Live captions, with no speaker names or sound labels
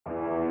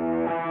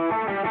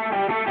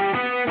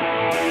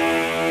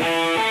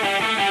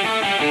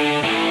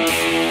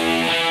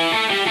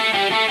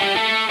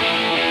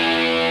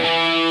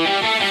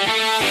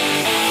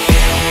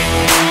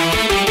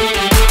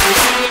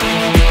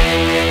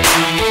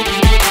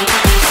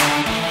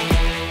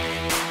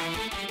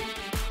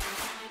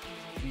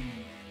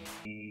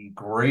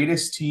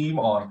greatest team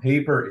on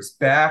paper is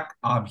back.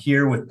 I'm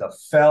here with the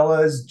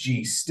fellas,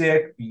 G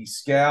Stick, B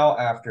Scout,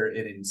 after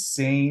an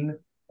insane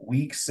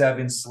week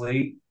 7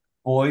 slate.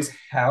 Boys,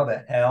 how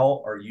the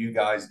hell are you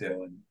guys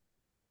doing?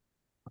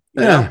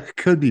 Yeah.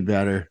 Could be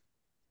better.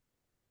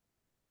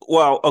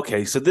 Well,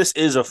 okay. So this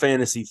is a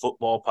fantasy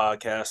football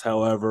podcast.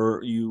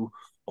 However, you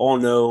all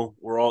know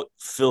we're all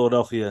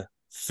Philadelphia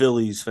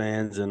Phillies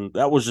fans, and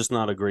that was just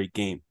not a great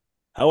game.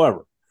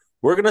 However,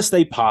 we're going to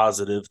stay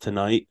positive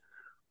tonight.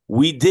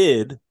 We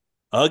did,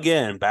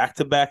 again, back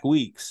to back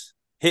weeks,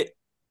 hit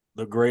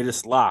the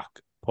greatest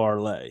lock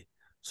parlay.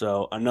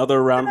 So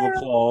another round of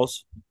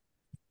applause.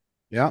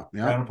 Yeah,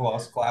 yeah. Round of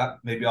applause, clap.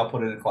 Maybe I'll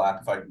put in a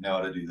clap if I know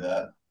how to do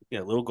that.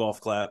 Yeah, a little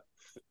golf clap.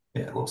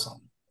 Yeah, a little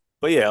something.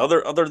 But yeah,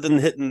 other than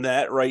hitting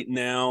that right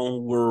now,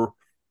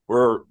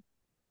 we're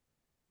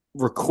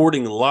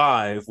recording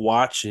live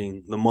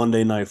watching the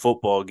Monday Night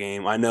Football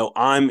game. I know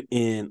I'm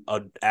in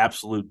an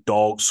absolute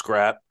dog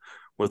scrap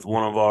with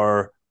one of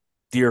our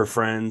dear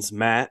friends,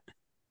 Matt.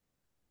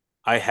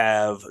 I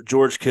have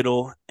George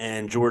Kittle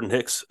and Jordan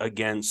Hicks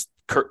against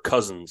Kirk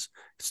Cousins.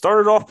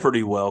 Started off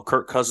pretty well.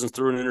 Kirk Cousins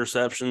threw an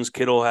interceptions.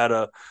 Kittle had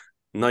a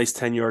nice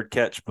 10-yard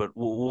catch, but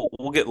we'll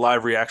get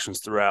live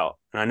reactions throughout.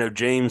 And I know,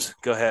 James,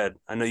 go ahead.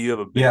 I know you have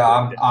a big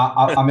Yeah,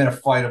 breakdown. I'm in a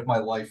fight of my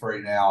life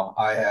right now.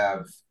 I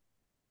have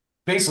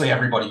basically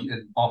everybody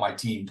on my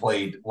team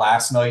played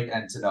last night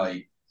and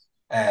tonight,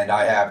 and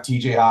I have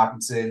T.J.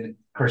 Hawkinson,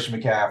 Christian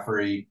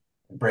McCaffrey,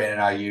 Brandon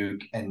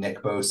Ayuk, and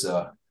Nick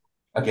Bosa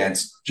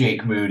against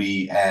Jake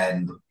Moody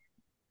and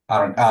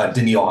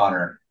Daniil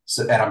Hunter.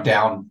 So, and I'm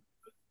down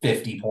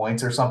 50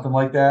 points or something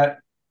like that.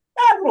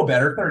 A little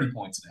better, 30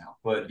 points now.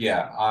 But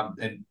yeah,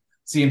 and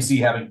CMC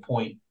having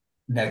point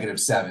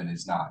 -7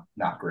 is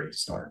not great to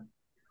start.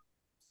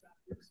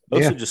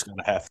 Bosa Yeah. just got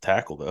a half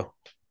tackle, though.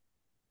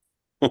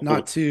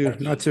 Not too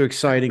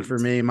exciting for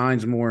me.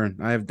 Mine's more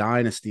I have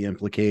dynasty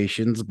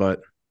implications,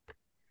 but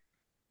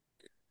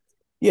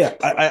Yeah,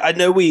 I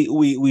know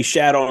we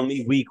shat on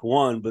me week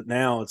one, but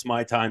now it's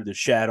my time to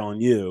shat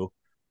on you.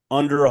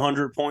 Under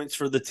 100 points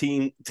for the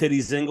team Titty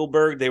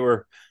Zingelberg. They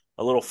were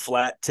a little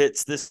flat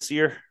tits this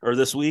year or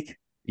this week.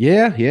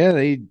 yeah,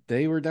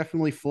 they were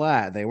definitely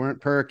flat. They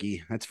weren't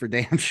perky. That's for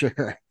damn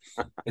sure.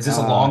 Is this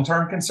a Uh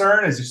long-term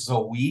concern? Is this just a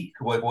week?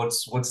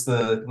 What's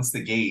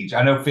the gauge?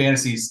 I know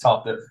fantasy is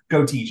tough to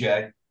go,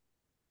 TJ.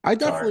 I Sorry.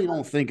 definitely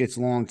don't think it's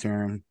long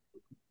term.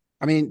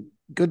 I mean,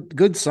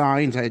 good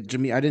signs. I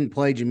didn't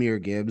play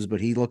Jameer Gibbs,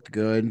 but he looked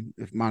good.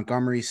 If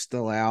Montgomery's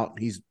still out,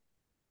 he's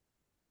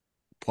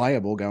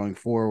playable going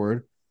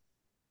forward.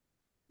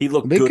 He The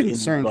looked big good in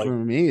concern like for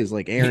me is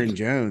like Aaron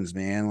Jones,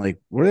 man. Like,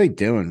 what are they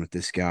doing with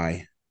this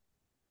guy?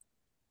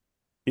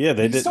 yeah,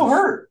 they He's still didn't.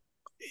 hurt.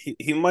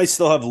 He might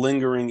still have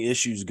lingering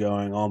issues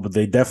going on, but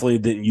they definitely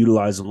didn't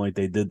utilize him like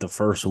they did the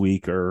first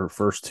week or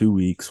first 2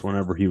 weeks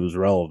whenever he was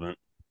relevant.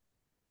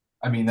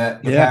 I mean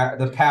that the Yeah. pack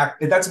the pack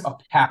that's a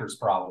Packers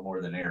problem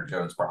more than Aaron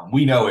Jones' problem.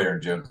 We know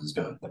Aaron Jones is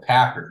good. The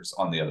Packers,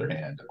 on the other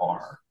hand,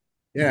 are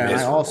Yeah, and I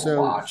miserable to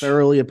also watch.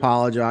 thoroughly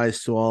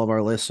apologize to all of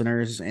our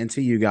listeners and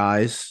to you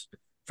guys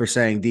for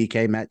saying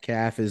DK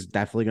Metcalf is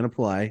definitely going to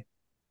play.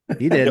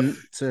 He didn't,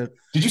 so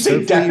Did you say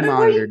hopefully you definitely?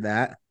 monitored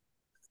that.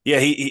 Yeah,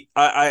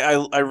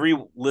 I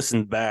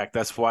re-listened back.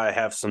 That's why I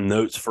have some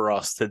notes for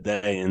us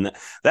today, and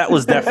that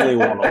was definitely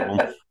one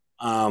of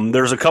them.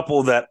 There's a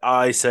couple that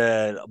I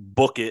said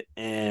book it,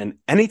 and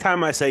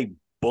anytime I say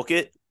book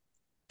it,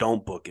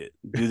 don't book it.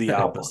 Do the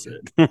Don't book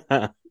it.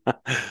 opposite.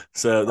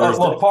 So there's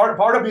Look,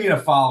 part of being a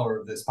follower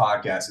of this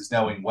podcast is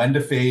knowing when to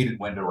fade and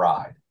when to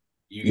ride.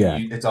 yeah,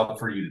 It's up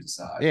for you to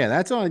decide. Yeah,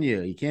 that's on you.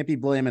 You can't be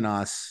blaming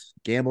us.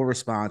 Gamble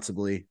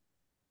responsibly.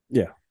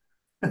 yeah,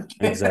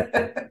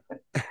 exactly.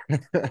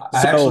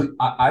 I So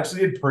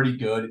actually did pretty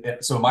good.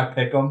 So my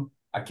pick 'em,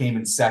 I came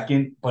in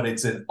second, but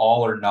it's an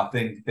all or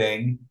nothing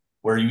thing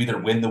where you either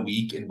win the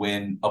week and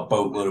win a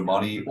boatload of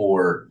money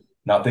or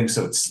nothing.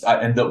 So it's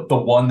and the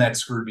one that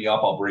screwed me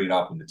up, I'll bring it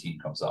up when the team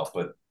comes up.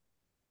 But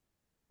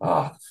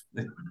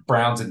the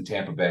Browns and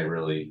Tampa Bay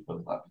really let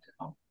me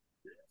down.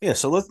 yeah,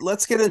 so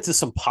let's get into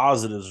some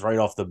positives right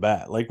off the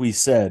bat. Like we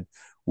said,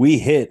 we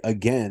hit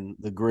again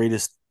the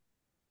greatest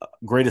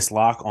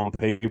lock on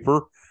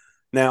paper.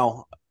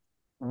 Now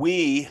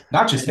we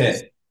Not just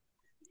hit, we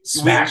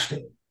smashed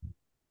it.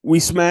 we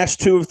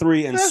smashed 2 of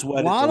 3 and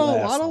sweated the last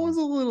Waddle one. was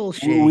a little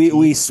We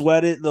shaky.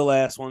 sweated the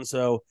last one.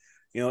 So,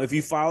 if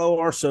you follow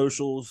our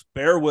socials,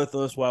 bear with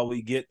us while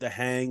we get the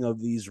hang of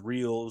these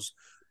reels.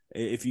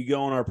 If you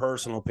go on our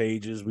personal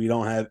pages, we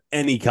don't have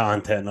any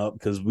content up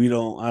because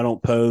I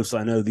don't post.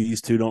 I know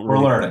these two don't We're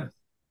really, learning.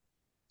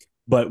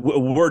 but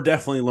we're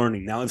definitely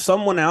learning. Now, if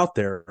someone out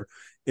there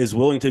is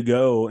willing to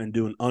go and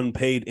do an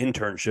unpaid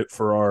internship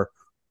for our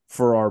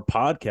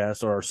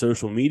podcast or our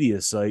social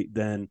media site,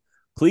 then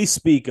please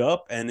speak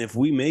up. And if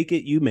we make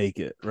it, you make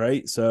it,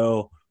 right?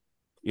 So,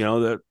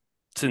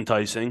 that's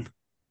enticing.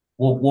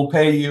 We'll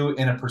pay you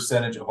in a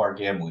percentage of our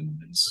gambling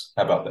wins.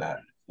 How about that?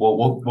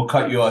 We'll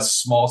cut you a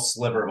small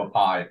sliver of a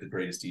pie if the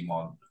greatest team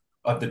on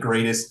of the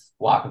greatest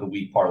lock of the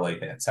week parlay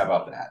hits. How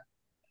about that?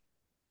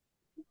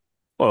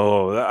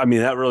 Oh, I mean,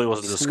 that really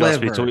wasn't discussed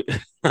Sliver. between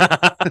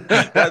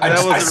that I wasn't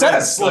said really a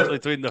discussed slip.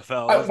 between the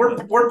fellas.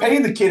 We're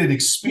paying the kid an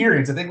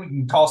experience. I think we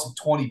can cost him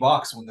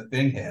 $20 when the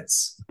thing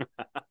hits.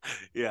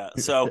 Yeah.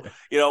 So,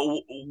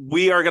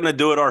 we are going to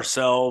do it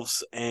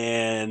ourselves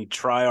and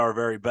try our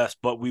very best,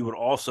 but we would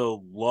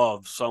also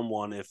love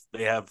someone if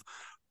they have,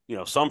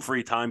 some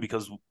free time,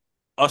 because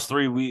us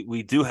three,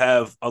 we do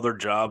have other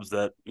jobs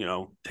that,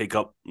 take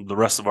up the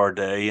rest of our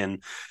day.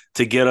 And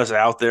to get us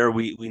out there,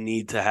 we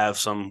need to have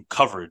some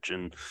coverage,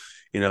 and,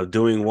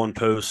 doing one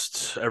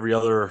post every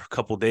other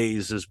couple of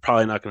days is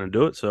probably not going to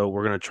do it. So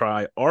we're going to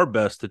try our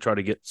best to try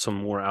to get some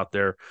more out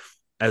there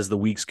as the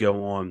weeks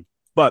go on.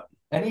 But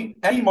any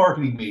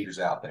marketing majors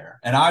out there,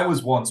 and I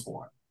was once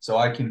one, so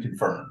I can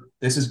confirm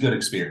this is good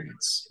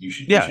experience. You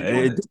should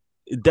join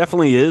it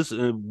definitely is.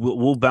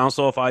 We'll bounce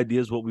off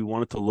ideas what we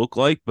want it to look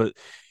like, but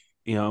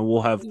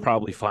we'll have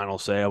probably final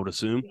say, I would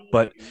assume.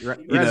 But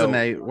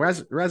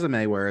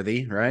resume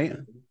worthy, right?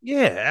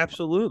 Yeah,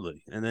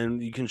 absolutely. And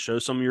then you can show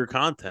some of your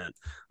content.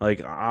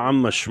 Like,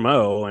 I'm a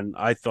schmo, and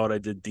I thought I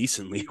did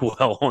decently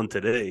well on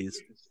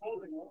today's.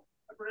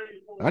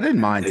 I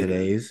didn't mind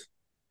today's.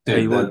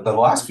 Dude, the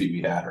last few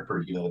we had are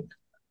pretty good.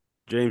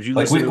 James, you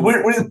like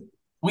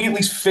we at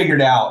least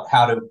figured out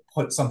how to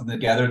put something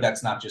together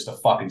that's not just a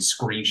fucking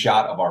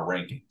screenshot of our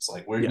rankings.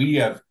 Like we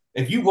have,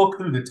 if you look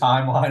through the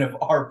timeline of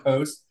our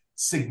posts,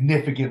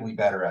 significantly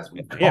better as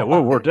we go. Yeah,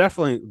 we're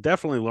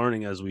definitely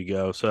learning as we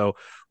go. So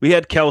we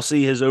had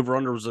Kelsey, his over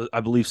under was, I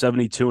believe,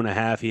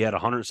 72.5. He had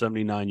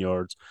 179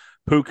 yards.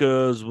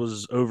 Puka's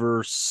was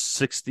over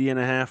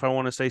 60.5. I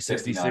want to say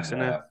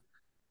 66.5.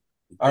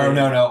 Oh,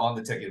 no. On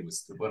the ticket, it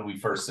was when we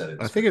first said it.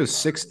 I think it was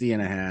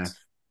 60.5.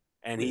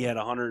 And he had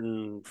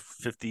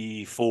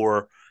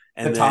 154.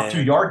 And the top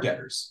 2 yard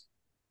getters.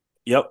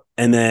 Yep.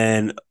 And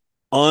then,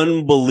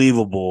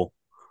 unbelievable,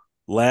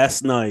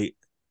 last night,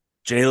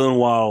 Jalen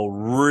Waddle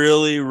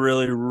really,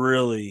 really,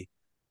 really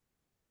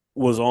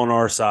was on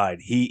our side.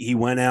 He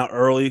went out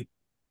early,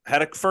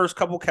 had a first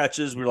couple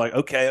catches. We were like,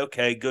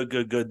 okay,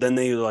 good. Then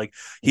they were like,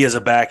 he has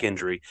a back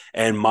injury.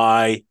 And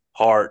my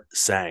heart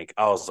sank.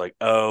 I was like,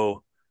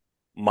 oh,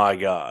 my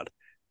God.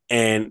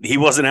 And he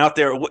wasn't out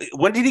there.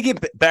 When did he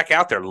get back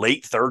out there?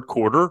 Late third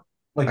quarter?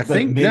 I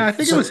think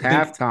it was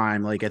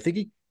halftime. I think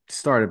he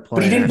started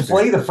playing. But he didn't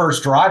play the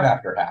first drive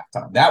after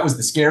halftime. That was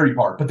the scary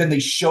part. But then they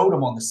showed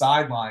him on the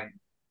sideline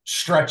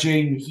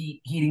stretching,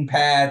 heating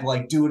pad,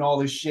 like doing all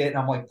this shit. And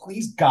I'm like,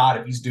 please God,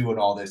 if he's doing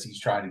all this, he's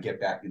trying to get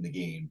back in the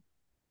game.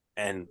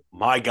 And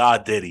my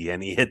God, did he?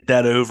 And he hit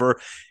that over,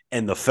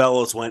 and the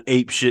fellas went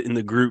ape shit in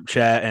the group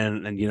chat.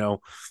 And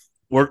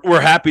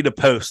we're happy to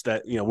post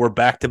that, we're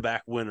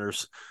back-to-back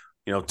winners,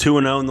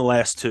 2-0 in the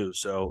last 2.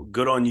 So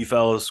good on you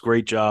fellas.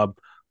 Great job.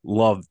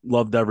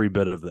 Loved every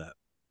bit of that.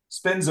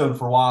 Spin zone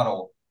for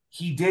Waddle.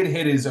 He did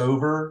hit his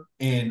over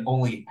in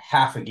only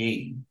half a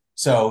game.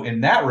 So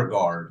in that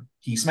regard,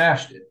 he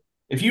smashed it.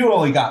 If you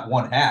only got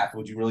one half,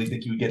 would you really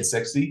think you would get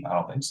 60? I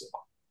don't think so.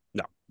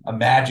 No.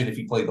 Imagine if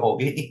he played the whole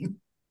game.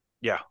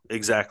 Yeah,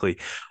 exactly.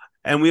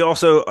 And we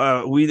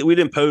also we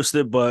didn't post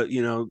it, but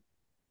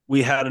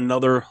we had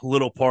another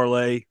little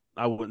parlay.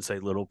 I wouldn't say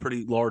little,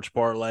 pretty large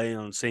parlay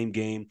on the same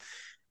game.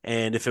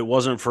 And if it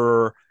wasn't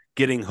for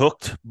getting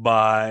hooked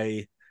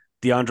by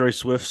DeAndre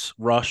Swift's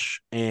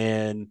rush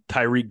and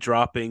Tyreek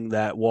dropping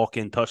that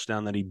walk-in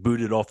touchdown that he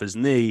booted off his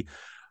knee,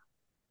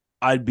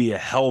 I'd be a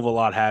hell of a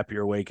lot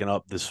happier waking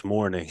up this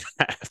morning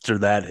after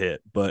that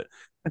hit. But,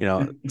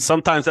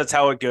 sometimes that's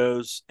how it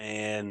goes,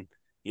 and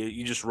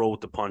you just roll with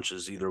the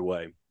punches either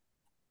way.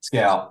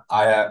 Scout,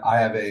 I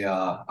have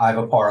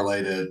a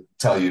parlay to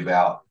tell you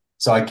about.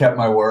 So I kept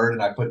my word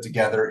and I put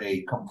together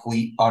a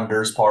complete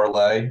unders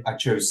parlay. I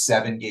chose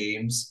 7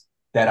 games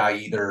that I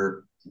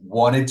either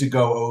wanted to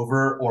go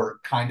over or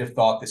kind of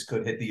thought this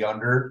could hit the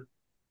under.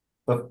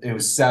 But it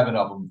was 7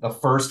 of them. The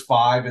first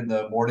 5 in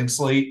the morning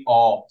slate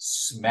all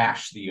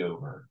smashed the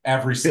over.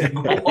 Every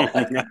single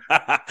one.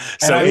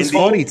 So it's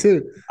funny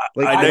too.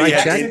 I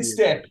texted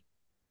Stick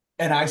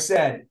and I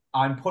said,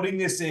 I'm putting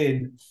this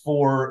in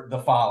for the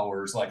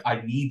followers. Like,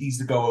 I need these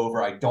to go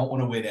over. I don't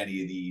want to win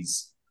any of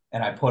these.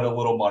 And I put a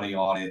little money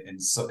on it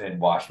and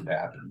watched what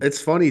happened.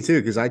 It's funny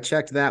too, because I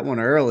checked that one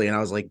early and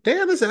I was like,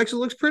 damn, this actually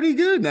looks pretty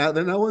good now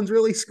that no one's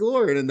really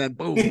scored. And then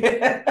boom.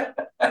 Yeah.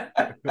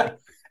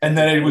 And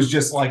then it was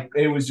just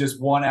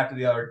one after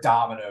the other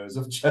dominoes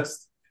of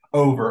just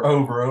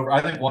over.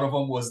 I think one of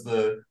them was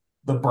the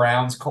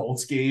Browns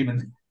Colts game,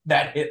 and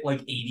that hit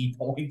like 80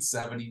 points,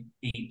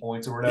 78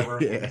 points or whatever.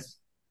 Yeah.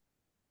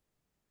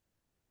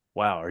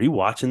 Wow, are you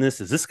watching this?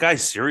 Is this guy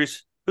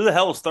serious? Who the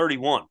hell is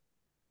 31?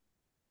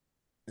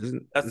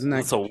 Isn't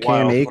that a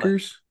Cam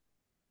Akers?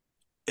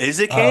 Is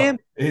it Cam?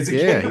 Is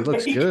it yeah, Cam he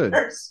looks Akers? good.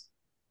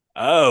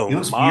 Oh, he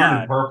looks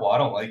weird in purple. I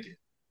don't like it.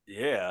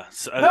 Yeah.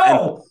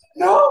 No.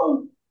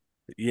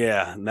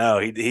 Yeah, no,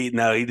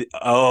 he.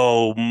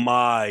 Oh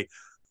my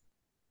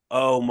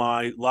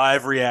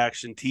live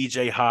reaction.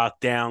 TJ Hawk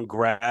down,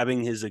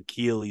 grabbing his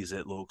Achilles.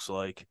 It looks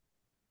like.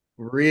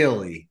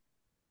 Really?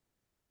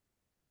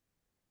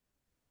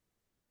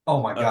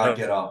 Oh my God!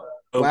 Get up.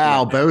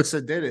 Wow,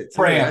 Bosa did it. Too.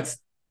 Bram. That's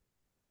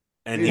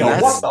and Dude, he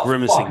that's- was what the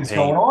grimacing fuck is pain.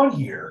 going on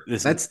here?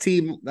 Listen,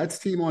 that's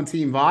team on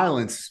team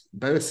violence.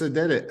 Bosa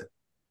did it.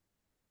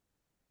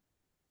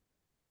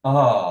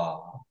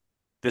 Oh,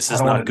 this I is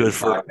don't want not to do good the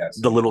for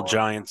podcast the little anymore.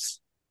 Giants.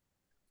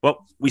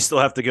 Well, we still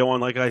have to go on.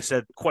 Like I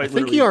said, I quite think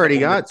literally. he already a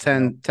couple got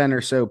minutes ago. 10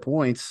 or so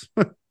points.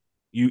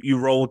 You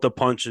roll with the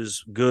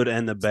punches, good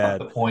and the That's not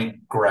bad. the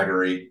point,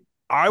 Gregory.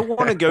 I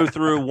want to go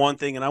through one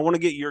thing, and I want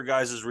to get your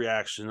guys'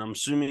 reaction. I'm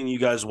assuming you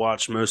guys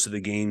watched most of the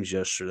games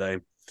yesterday.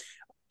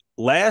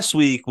 Last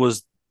week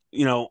was,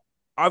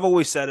 I've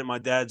always said it, my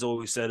dad's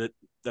always said it,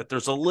 that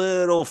there's a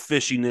little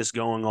fishiness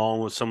going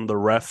on with some of the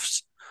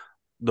refs,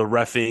 the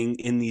reffing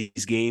in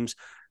these games.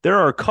 There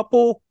are a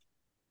couple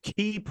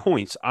key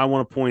points I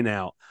want to point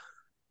out.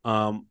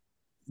 The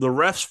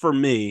refs, for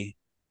me,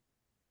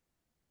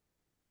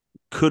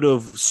 could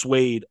have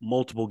swayed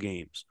multiple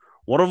games.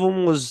 One of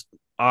them was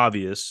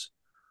obvious,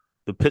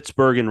 the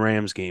Pittsburgh and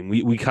Rams game.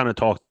 We kind of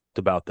talked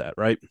about that,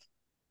 right?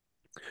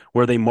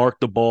 Where they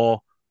marked the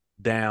ball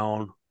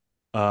down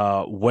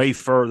way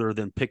further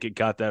than Pickett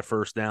got that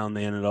first down.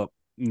 They ended up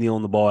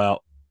kneeling the ball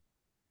out.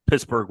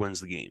 Pittsburgh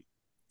wins the game.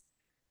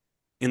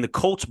 In the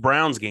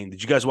Colts-Browns game,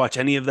 did you guys watch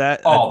any of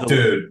that? Oh,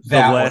 dude, the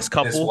last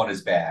couple? This one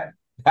is bad.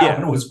 That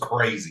one was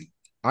crazy.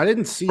 I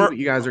didn't see what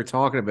you guys are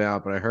talking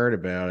about, but I heard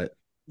about it.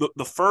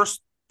 The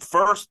first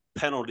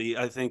penalty,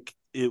 I think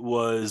it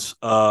was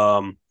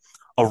a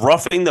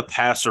roughing the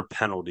passer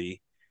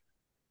penalty.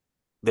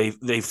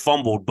 They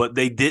fumbled, but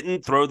they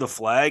didn't throw the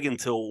flag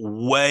until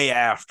way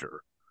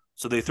after.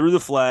 So they threw the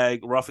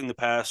flag, roughing the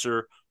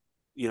passer.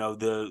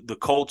 The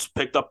Colts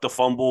picked up the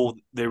fumble.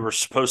 They were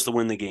supposed to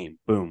win the game.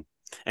 Boom.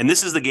 And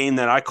this is the game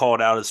that I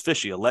called out as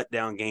fishy, a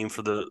letdown game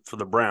for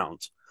the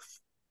Browns.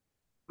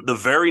 The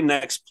very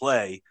next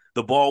play,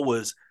 the ball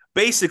was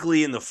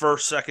basically in the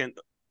first, second,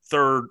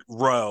 third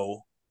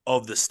row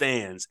of the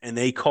stands, and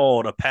they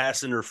called a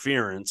pass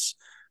interference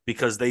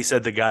because they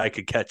said the guy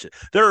could catch it.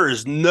 There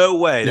is no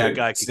way that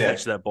guy could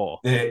catch that ball.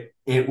 It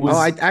was.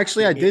 I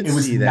did it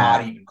was see that.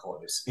 Not even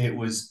close. It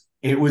was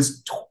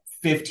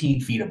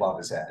 15 feet above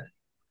his head.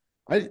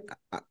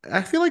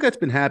 I feel like that's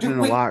been happening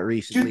a lot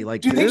recently.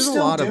 There's a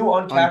lot of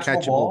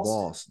uncatchable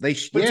balls.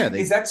 Is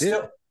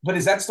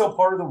that still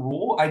part of the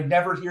rule? I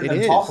never hear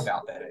them talk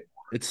about that anymore.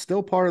 It's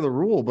still part of the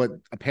rule, but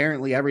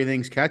apparently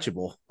everything's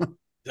catchable.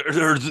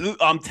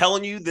 I'm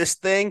telling you, this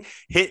thing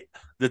hit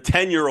the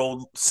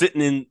 10-year-old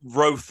sitting in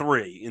row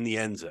 3 in the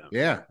end zone.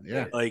 Yeah.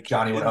 Like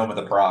Johnny went home with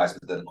the prize,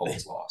 but then the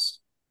Colts lost.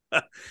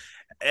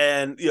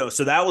 And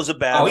so that was a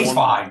bad. Oh, he's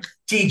fine.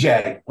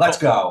 TJ, let's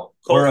go.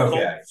 We're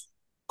okay.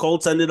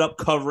 Colts ended up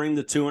covering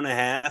the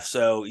 2.5,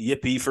 so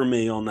yippee for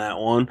me on that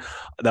one.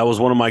 That was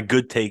one of my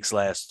good takes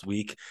last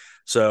week.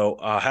 So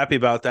happy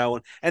about that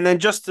one. And then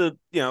just to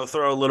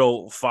throw a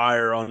little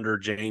fire under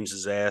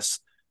James's ass,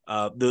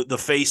 the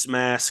face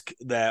mask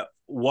that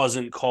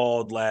wasn't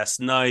called last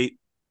night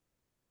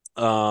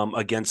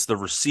against the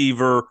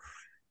receiver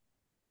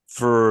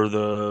for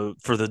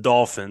the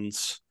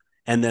Dolphins,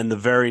 and then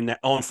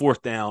on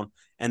fourth down,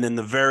 and then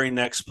the very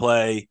next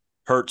play,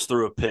 Hurts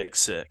threw a pick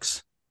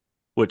six,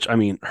 which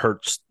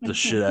hurts the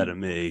shit out of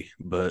me.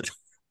 But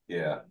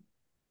yeah,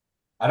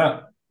 I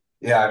don't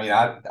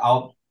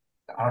know.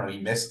 He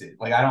missed it.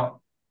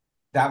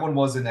 That one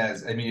wasn't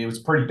as. It was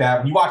pretty bad.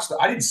 When you watched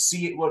I didn't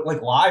see it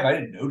live. I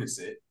didn't notice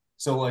it.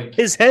 So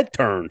his head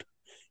turned.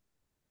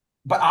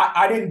 But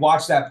I didn't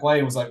watch that play.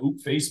 It was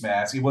oop, face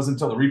mask. It wasn't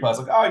until the replay. I was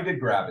like, oh, he did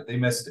grab it. They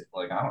missed it.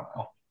 I don't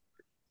know.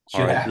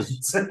 Shit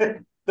happens.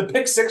 The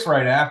pick six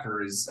right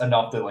after is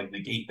enough to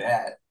negate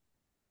that.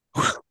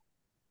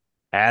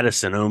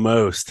 Addison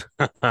almost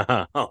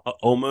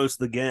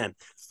again.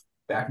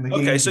 Back in the game.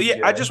 Okay, so yeah,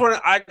 I just want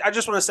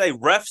to say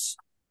refs.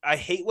 I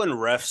hate when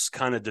refs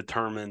kind of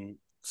determine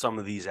some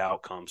of these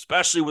outcomes,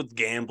 especially with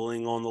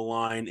gambling on the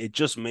line. It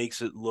just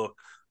makes it look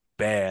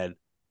bad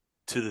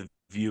to the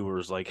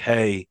viewers. Like,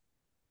 hey,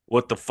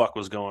 what the fuck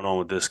was going on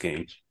with this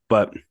game?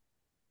 But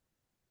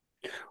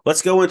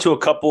let's go into a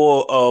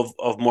couple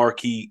of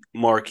marquee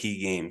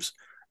games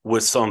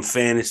with some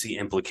fantasy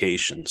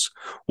implications.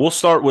 We'll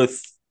start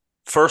with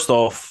what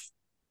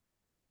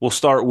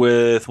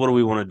do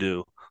we want to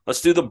do?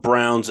 Let's do the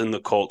Browns and the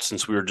Colts,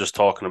 since we were just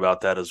talking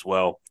about that as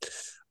well.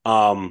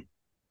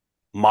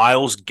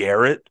 Myles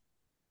Garrett,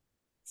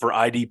 for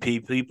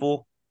IDP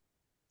people,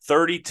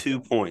 32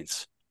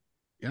 points.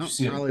 Yeah,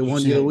 probably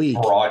one day a week.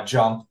 Broad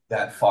jump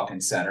that fucking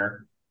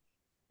center.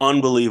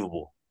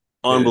 Unbelievable.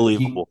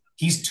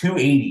 He's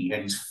 280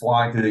 and he's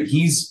flying through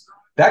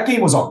that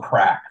game was on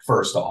crack,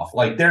 first off.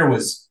 I've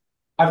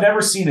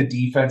never seen a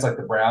defense like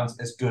the Browns,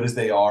 as good as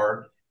they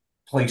are,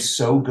 play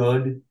so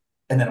good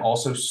and then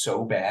also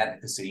so bad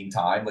at the same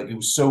time. It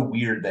was so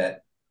weird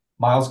that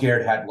Myles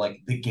Garrett had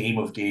the game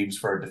of games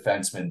for a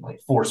defenseman,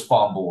 forced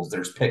fumbles,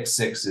 there's pick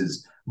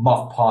sixes,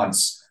 muff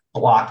punts,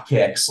 block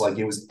kicks.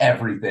 It was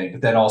everything.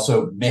 But then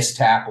also missed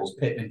tackles.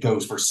 Pittman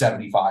goes for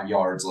 75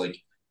 yards.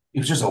 It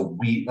was just a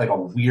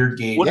weird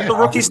game. What's the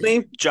rookie's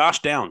name? Josh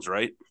Downs,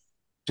 right?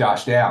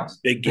 Josh Downs,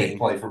 Big big game.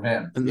 play from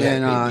him. And Yeah,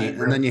 then big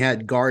game. and then you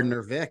had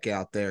Gardner Vick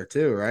out there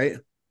too, right?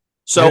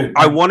 So Dude,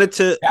 I wanted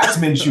to. that's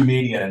Minshew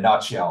mania in a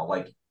nutshell.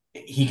 Like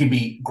he can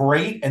be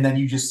great, and then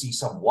you just see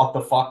some what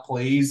the fuck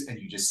plays, and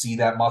you just see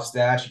that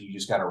mustache, and you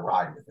just got to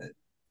ride with it.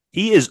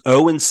 He is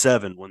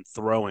 0-7 when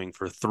throwing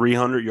for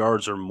 300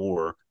 yards or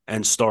more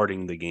and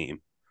starting the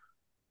game.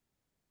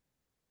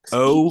 I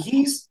think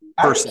he's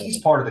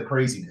part of the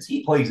craziness.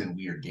 He plays in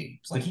weird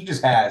games. Like he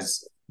just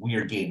has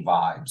weird game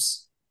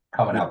vibes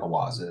coming out the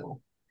wazoo.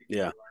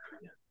 Yeah,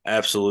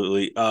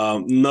 absolutely.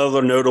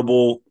 Another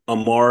notable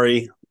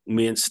Amari.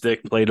 Me and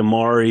Stick played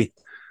Amari.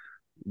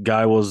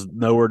 Guy was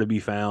nowhere to be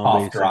found. Tough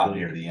basically. drop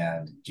near the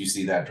end. Did you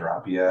see that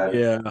drop yet?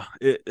 Yeah,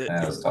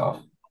 That was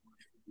tough.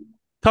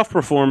 Tough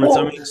performance.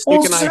 Well, I mean, Stick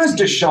as soon as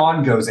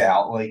Deshaun goes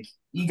out, like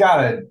you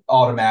gotta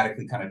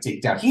automatically kind of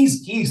take down.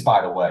 He's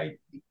by the way,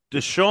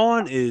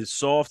 Deshaun is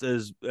soft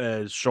as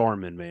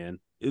Charmin, man.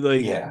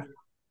 Like yeah.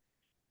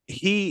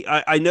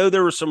 I know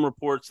there were some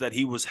reports that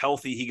he was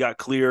healthy, he got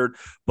cleared,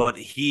 but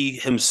he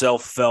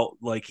himself felt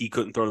like he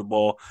couldn't throw the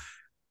ball.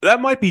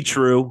 That might be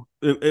true.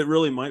 It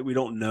really might. We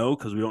don't know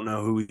because we don't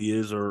know who he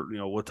is or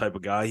what type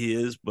of guy he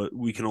is. But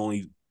we can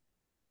only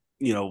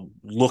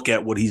look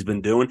at what he's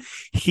been doing.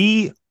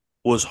 He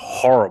was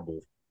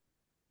horrible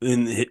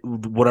in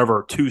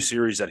whatever 2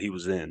 series that he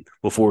was in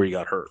before he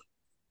got hurt.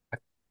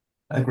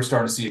 I think we're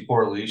starting to see a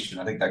correlation.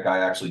 I think that guy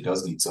actually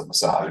does need some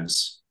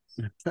massages.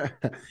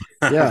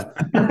 Yeah,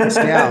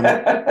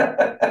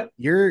 Scout,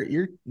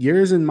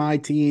 yours and my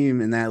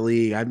team in that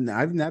league.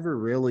 I've never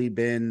really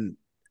been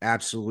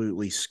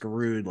absolutely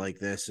screwed like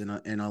this in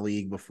a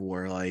league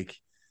before. Like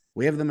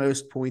we have the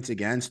most points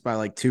against by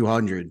like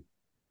 200.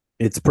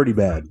 It's pretty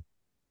bad.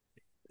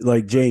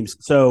 Like James.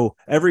 So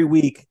every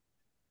week,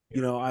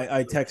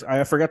 I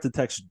forgot to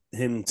text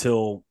him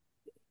till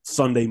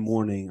Sunday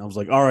morning. I was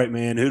like, all right,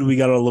 man, who do we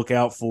got to look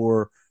out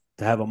for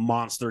to have a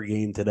monster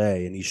game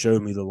today? And he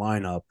showed me the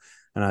lineup.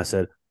 And I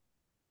said,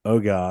 oh,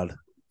 God.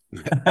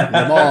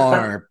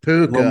 Lamar,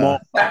 Puka. Lamar,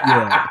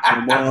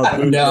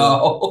 Puka.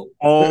 No.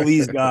 All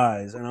these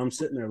guys. And I'm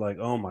sitting there like,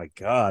 oh, my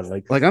God.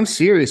 Like I'm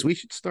serious. We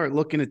should start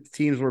looking at the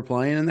teams we're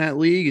playing in that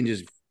league and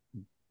just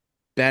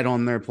bet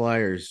on their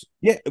players.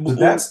 Yeah. So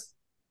that's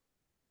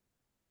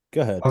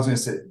Go ahead. I was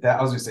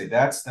gonna say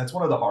that's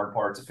one of the hard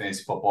parts of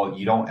fantasy football.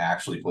 You don't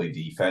actually play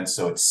defense,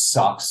 so it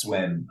sucks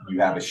when you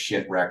have a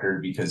shit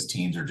record because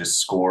teams are just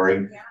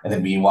scoring, and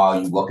then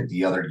meanwhile you look at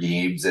the other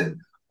games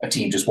and a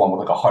team just won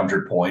with like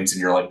 100 points,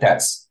 and you're like,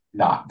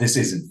 this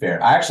isn't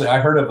fair. I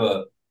heard of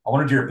I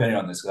wanted your opinion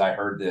on this because I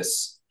heard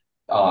this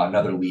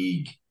another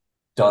league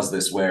does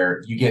this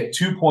where you get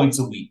 2 points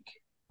a week.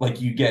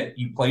 Like you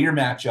play your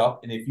matchup,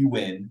 and if you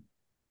win,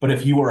 but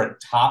if you were a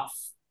top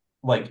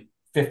like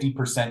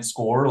 50%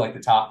 score, like the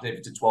top, if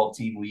it's a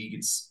 12-team league,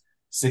 it's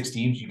 6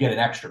 teams, you get an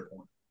extra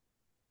point.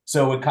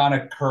 So it kind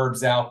of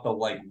curbs out the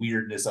like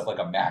weirdness of like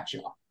a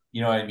matchup.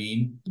 You know what I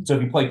mean? So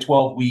if you play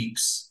 12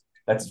 weeks,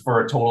 that's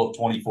for a total of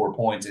 24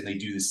 points, and they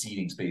do the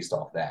seedings based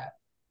off that.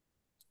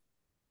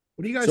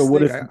 What do you guys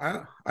think?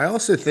 I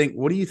also think,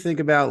 what do you think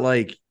about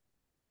like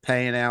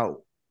paying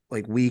out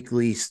like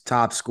weekly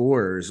top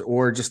scorers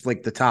or just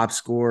like the top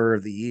scorer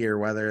of the year,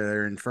 whether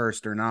they're in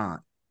first or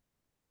not?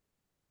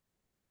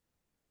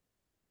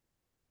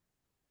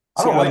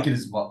 I don't like it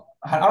as much.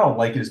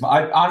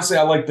 Honestly,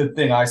 I like the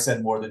thing I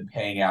said more than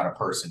paying out a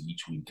person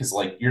each week because,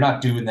 like, you're not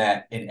doing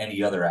that in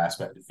any other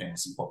aspect of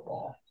fantasy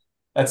football.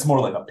 That's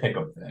more like a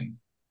pick'em thing.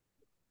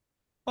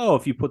 Oh,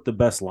 if you put the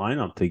best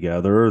lineup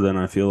together, then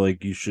I feel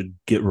like you should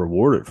get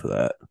rewarded for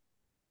that.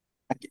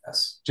 I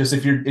guess just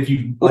if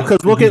you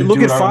because look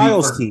at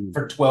Files' team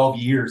for 12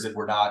 years and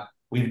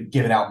we've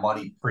given out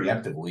money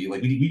preemptively.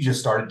 Like we just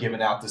started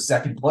giving out the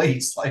second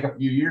place like a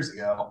few years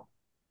ago.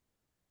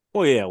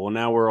 Well, yeah. Well,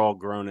 now we're all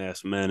grown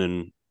ass men,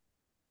 and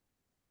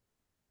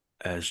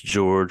as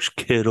George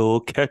Kittle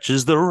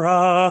catches the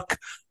rock.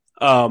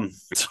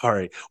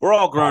 Sorry, we're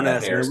all grown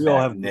ass men. We all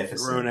have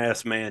grown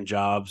ass man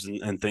jobs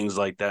and things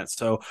like that.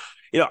 So,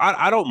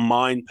 I don't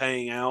mind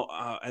paying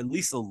out at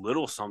least a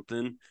little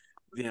something,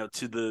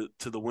 to the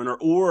winner,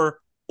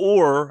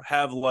 or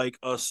have like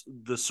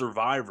the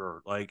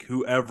survivor, like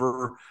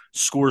whoever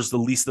scores the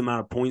least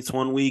amount of points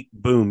one week,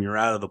 boom, you're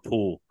out of the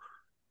pool.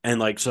 And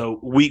like, so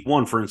week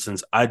 1, for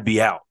instance, I'd be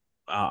out.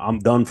 I'm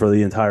done for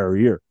the entire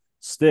year.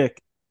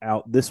 Stick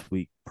out this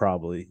week,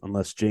 probably,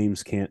 unless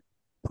James can't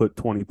put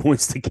 20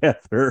 points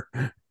together.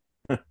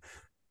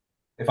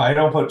 If I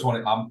don't put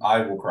 20,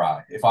 I will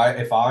cry. If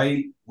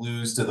I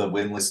lose to the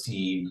winless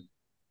team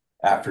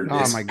after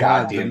this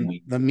goddamn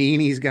week. The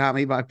meanies got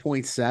me by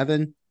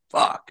 0.7.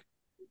 Fuck.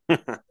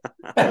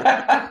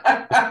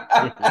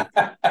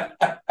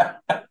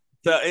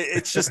 So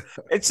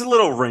it's a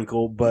little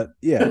wrinkle, but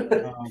yeah.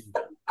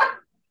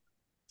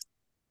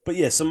 But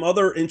yeah, some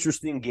other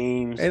interesting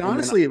games. And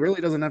honestly, it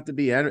really doesn't have to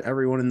be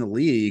everyone in the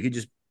league. You could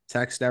just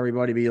text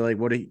everybody, be like,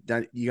 "What do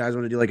you guys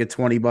want to do? Like a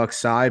 $20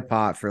 side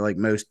pot for like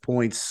most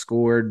points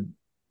scored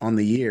on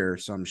the year or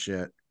some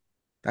shit."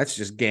 That's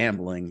just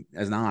gambling.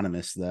 As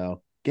anonymous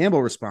though.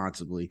 Gamble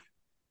responsibly.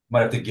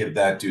 Might have to give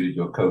that duty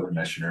to a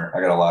co-commissioner.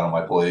 I got a lot on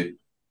my plate.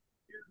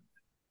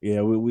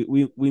 Yeah,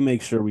 we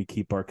make sure we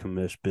keep our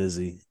commish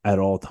busy at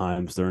all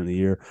times during the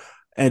year.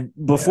 And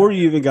before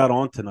you even got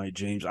on tonight,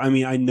 James, I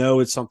mean, I know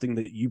it's something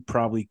that you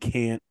probably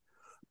can't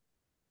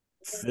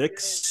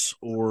fix,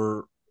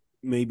 or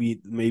maybe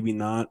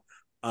not.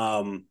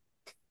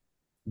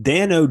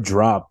 Dano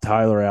dropped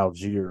Tyler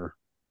Algier,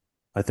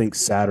 I think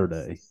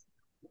Saturday,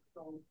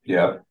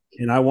 Yeah.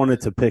 and I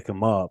wanted to pick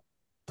him up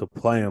to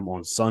play him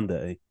on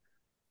Sunday,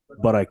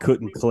 but I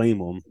couldn't claim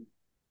him.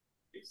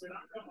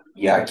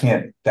 Yeah, I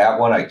can't. That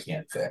one I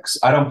can't fix.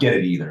 I don't get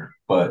it either.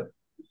 But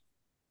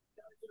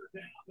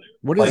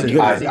What is like, it?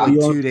 I, Is it I, like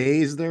 2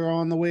 days they're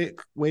on the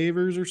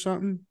waivers or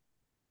something?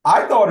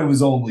 I thought it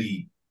was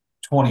only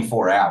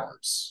 24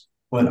 hours,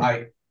 but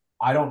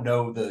I don't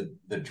know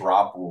the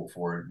drop rule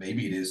for it.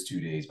 Maybe it is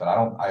 2 days, but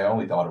I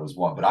only thought it was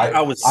one. But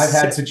I was I've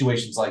had sick.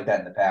 situations like that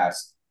in the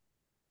past.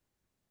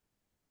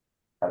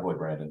 Hi, boy,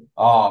 Brandon.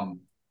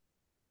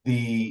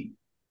 The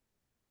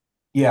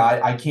Yeah,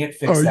 I can't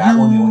fix that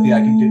one.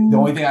 The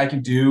only thing I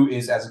can do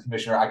is, as a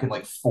commissioner, I can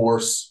like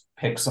force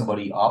pick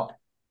somebody up,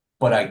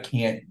 but I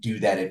can't do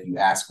that if you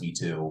ask me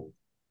to,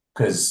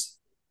 because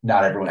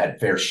not everyone had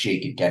fair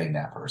shake at getting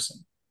that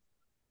person.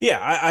 Yeah,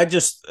 I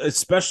just,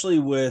 especially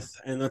with,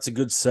 and that's a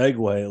good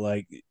segue.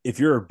 Like, if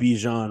you're a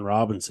Bijan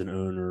Robinson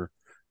owner,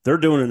 they're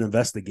doing an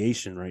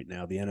investigation right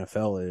now. The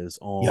NFL is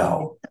on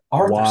Yo,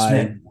 Arthur why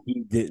Smith.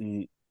 he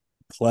didn't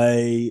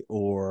play,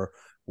 or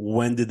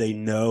when did they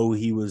know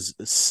he was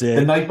The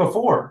sick. night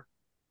before.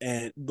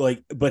 And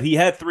like, but he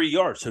had 3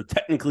 yards, so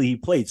technically he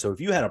played. So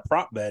if you had a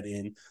prop bet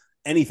in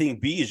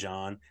anything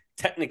Bijan,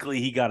 technically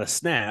he got a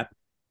snap,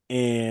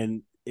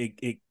 and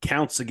it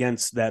counts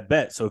against that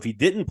bet. So if he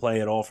didn't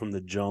play at all from the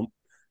jump,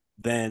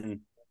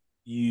 then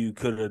you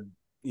could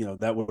have,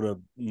 that would have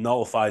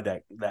nullified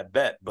that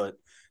bet. But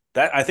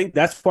that, I think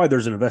that's why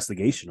there's an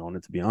investigation on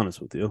it, to be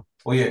honest with you.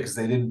 Well, yeah, because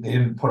they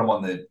didn't put him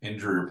on the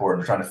injury report,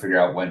 and they're trying to figure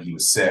out when he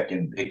was sick.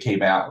 And it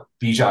came out.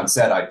 Bijan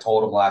said, I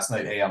told him last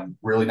night, hey, I'm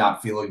really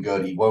not feeling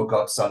good. He woke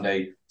up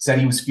Sunday, said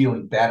he was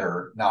feeling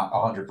better, not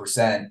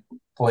 100%,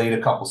 played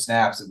a couple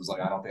snaps. It was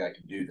like, I don't think I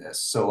can do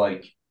this. So,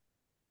 like,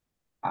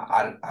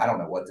 I don't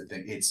know what to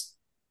think. It's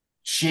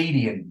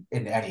shady in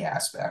any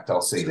aspect.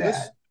 I'll say So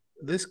that.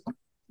 this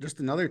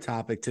just another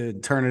topic to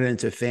turn it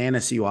into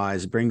fantasy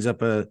wise brings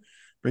up a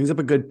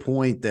good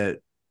point that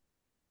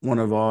one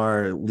of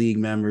our league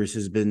members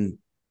has been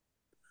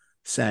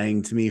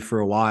saying to me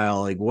for a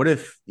while. Like, what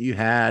if you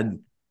had,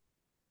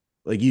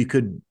 like, you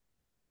could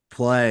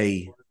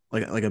play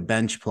like a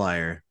bench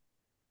player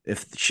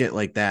if shit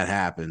like that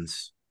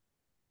happens?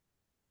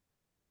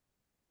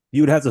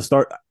 You would have to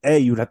start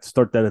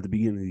that at the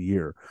beginning of the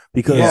year,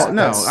 because Well,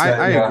 no,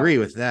 I agree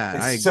with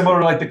that. It's similar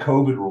to like the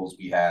COVID rules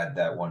we had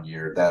that one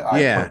year that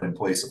I put in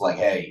place of like,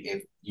 hey,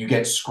 if you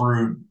get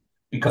screwed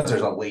because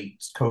there's a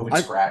late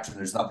COVID scratch and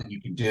there's nothing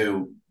you can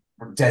do,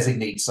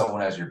 designate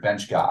someone as your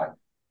bench guy.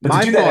 But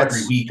to do that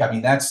every week, I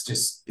mean, that's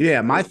just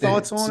my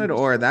thoughts on it,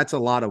 or that's a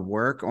lot of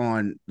work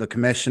on the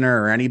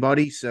commissioner or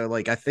anybody. So,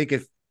 like, I think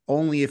if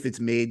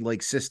it's made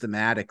like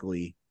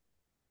systematically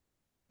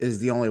is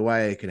the only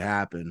way it could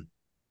happen.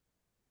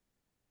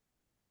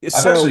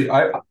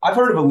 I've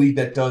heard of a league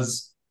that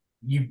does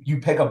you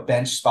pick a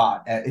bench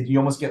spot and you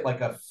almost get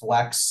like a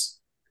flex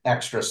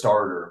extra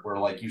starter where,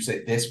 like, you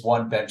say, this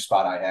one bench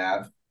spot I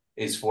have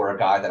is for a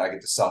guy that I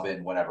get to sub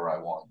in whenever I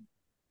want.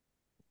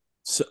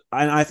 So,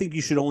 and I think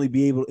you should only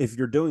be able, if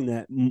you're doing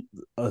that,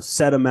 a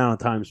set amount of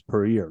times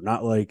per year,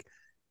 not like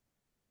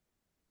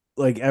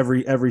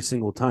every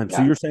single time. Yeah.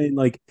 So you're saying,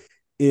 like,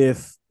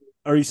 if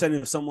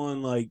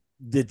someone like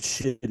did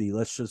shitty,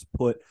 let's just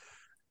put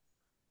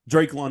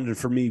Drake London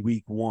for me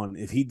week 1.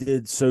 If he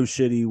did so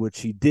shitty,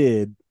 which he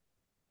did,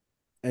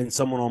 and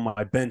someone on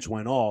my bench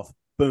went off,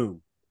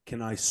 boom,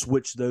 can I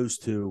switch those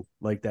two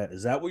like that?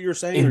 Is that what you're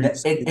saying?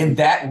 In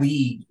that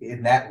league,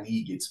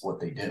 it's what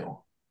they do.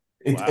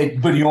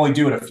 But you only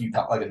do it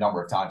a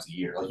number of times a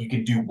year. Like, you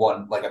can do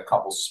one, like a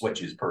couple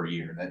switches per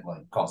year, and then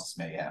like causes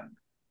mayhem.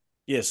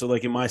 Yeah, so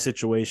like in my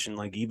situation,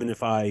 like even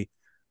if I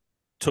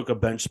took a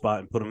bench spot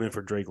and put him in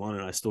for Drake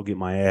London, I still get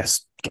my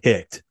ass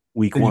kicked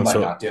week 1. You might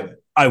not do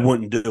it. I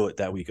wouldn't do it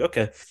that week.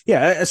 Okay.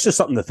 Yeah, it's just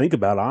something to think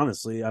about,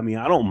 honestly. I mean,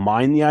 I don't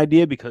mind the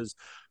idea, because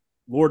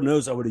Lord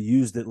knows I would have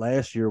used it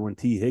last year when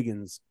T.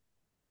 Higgins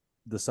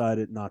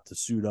decided not to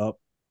suit up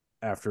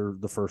after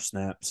the first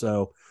snap.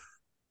 So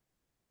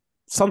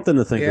something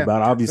to think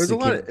about. Obviously,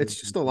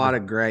 it's just a lot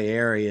of gray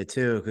area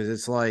too, because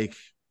it's like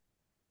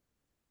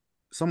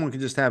someone could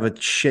just have a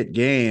shit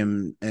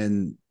game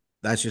and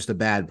that's just a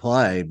bad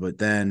play, but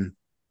then,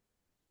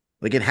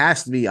 like, it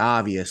has to be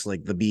obvious,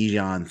 like the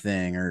Bijan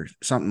thing or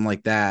something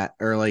like that,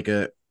 or like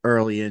a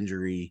early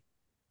injury.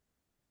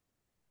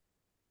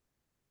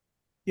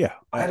 Yeah,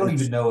 I don't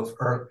even know if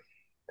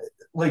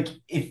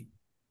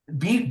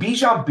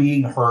Bijan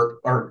being hurt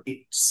or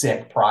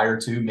sick prior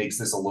to makes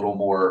this a little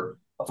more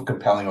of a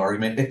compelling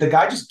argument. If the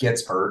guy just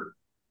gets hurt,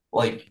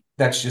 like,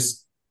 that's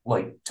just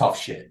like tough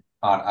shit.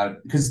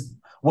 Because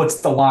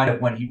what's the line of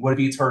what if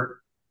he gets hurt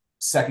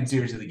second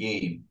series of the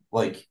game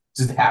Like,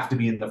 does it have to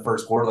be in the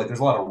first quarter? Like, there's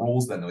a lot of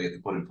rules then that we have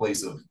to put in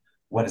place of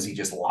when is he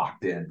just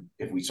locked in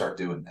if we start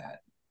doing that.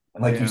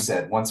 And like you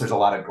said, once there's a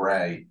lot of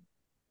gray,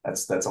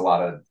 that's a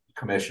lot of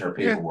commissioner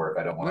paperwork.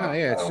 I don't want to. No,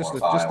 yeah, I it's don't just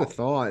want to just a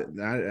file. thought.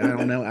 I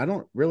don't know. I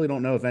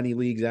don't know if any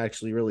leagues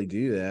actually really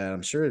do that.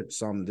 I'm sure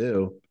some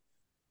do,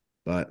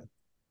 but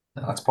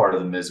That's part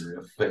of the misery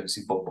of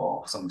fantasy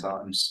football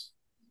sometimes.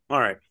 All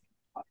right.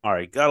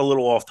 Got a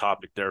little off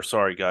topic there.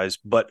 Sorry, guys.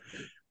 But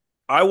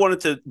I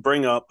wanted to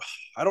bring up,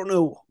 I don't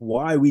know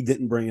why we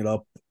didn't bring it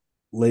up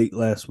late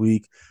last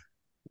week.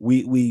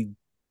 We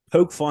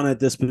poke fun at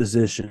this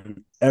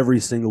position every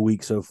single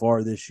week so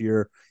far this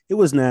year. It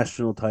was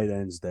National Tight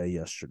Ends Day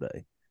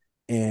yesterday.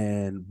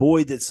 And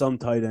boy, did some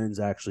tight ends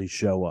actually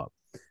show up.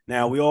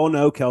 Now, we all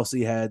know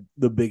Kelsey had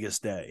the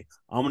biggest day.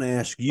 I'm going to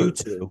ask you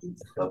two.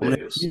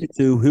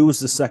 Who was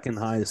the second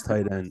highest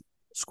tight end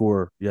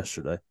scorer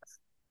yesterday?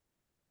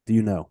 Do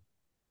you know?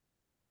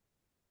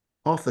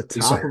 off the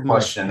top of my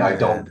question,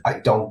 head, I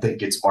don't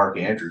think it's Mark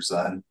Andrews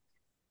then.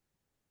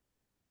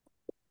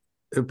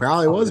 it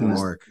probably was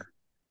Mark.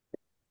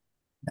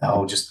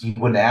 No, just you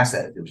wouldn't ask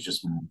that. It was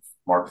just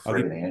Mark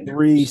friggin' Andrews.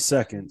 3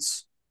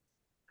 seconds.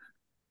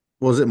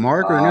 Was it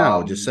Mark or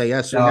no? Just say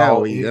yes or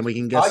no. Then we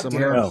can guess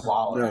someone else.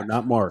 No,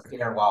 not Mark.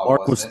 Darren Waller.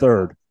 Mark was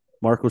third.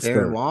 Mark was Darren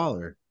third.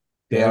 Waller.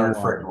 Darren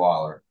freaking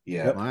Waller.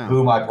 Yeah. Yep. Wow.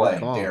 Who am I playing?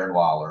 Call. Darren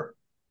Waller.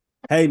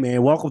 Hey,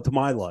 man, welcome to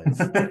my life.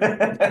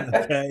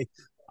 Okay.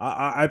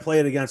 I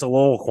played against a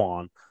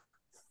Lolquan.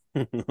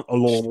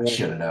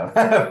 Should have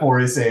known.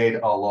 Forest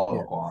Aid,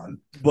 Lolquan.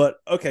 But,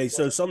 okay,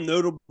 so some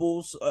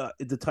notables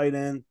at the tight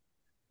end.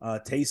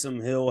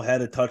 Taysom Hill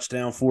had a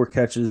touchdown, 4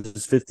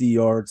 catches, 50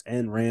 yards,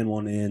 and ran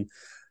one in.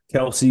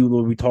 Kelsey,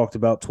 we talked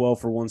about,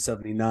 12 for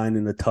 179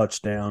 in the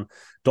touchdown.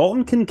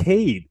 Dalton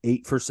Kincaid,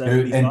 8 for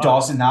 75. And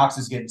Dawson Knox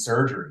is getting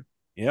surgery.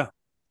 Yeah.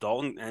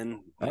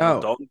 Dalton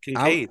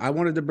Kincaid. I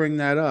wanted to bring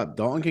that up.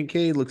 Dalton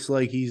Kincaid looks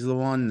like he's the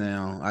one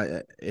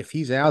now. If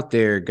he's out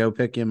there, go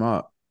pick him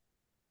up.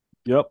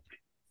 Yep.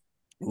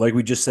 Like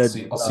we just said.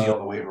 I'll see you on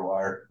the waiver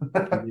wire.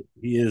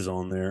 He is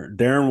on there.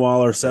 Darren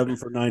Waller, 7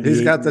 for 98.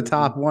 Who's got the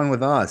top one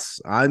with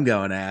us? I'm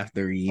going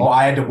after you. Oh,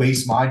 I had to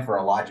waste mine for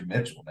Elijah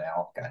Mitchell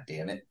now. God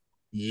damn it.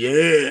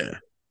 Yeah.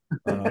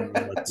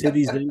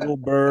 Titty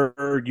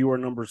Zingelberg, you are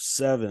number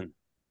 7.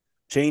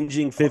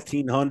 Changing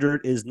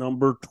 1500 is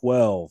number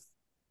 12.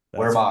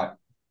 Where am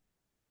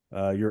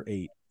I? You're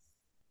 8.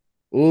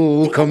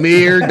 Ooh, come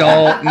here,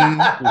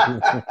 Dalton.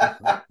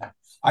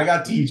 I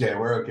got TJ.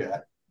 We're okay.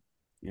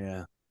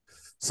 Yeah.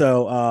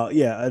 So,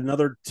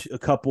 another a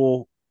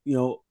couple.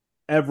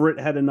 Everett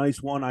had a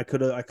nice one. I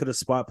could have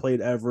spot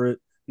played Everett.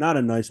 Not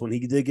a nice one.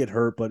 He did get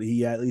hurt, but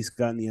he at least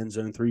got in the end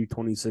zone,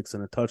 326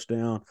 and a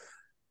touchdown.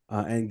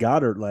 And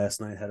Goddard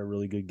last night had a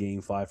really good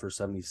game, 5 for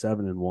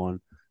 77 and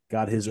 1.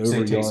 Got his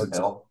over yards.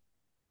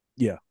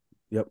 Yeah.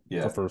 Yep.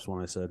 Yeah. The first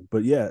one I said.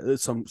 But yeah,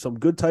 some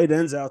good tight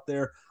ends out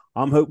there.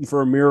 I'm hoping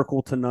for a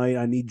miracle tonight.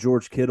 I need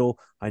George Kittle.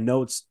 I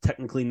know it's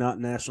technically not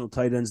National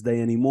Tight Ends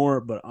Day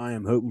anymore, but I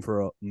am hoping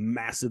for a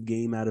massive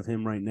game out of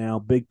him right now.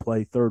 Big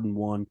play, 3rd and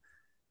 1.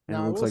 And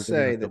now, I will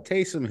say the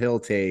Taysom Hill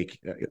take.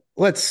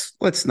 Let's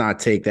not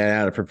take that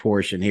out of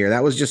proportion here.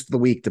 That was just the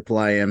week to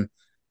play him.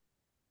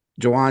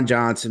 Juwan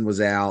Johnson was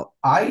out.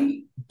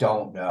 I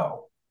don't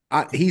know.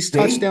 He's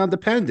touchdown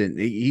dependent.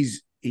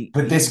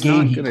 But this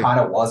game, he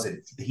kind of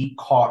wasn't. He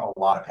caught a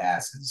lot of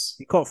passes.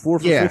 He caught 4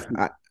 for 50.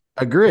 I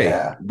agree.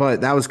 Yeah.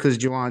 But that was because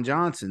Juwan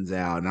Johnson's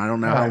out, and I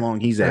don't know how long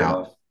he's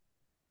out.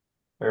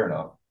 Fair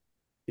enough.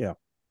 Yeah.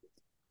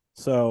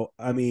 So,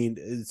 I mean,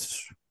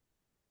 it's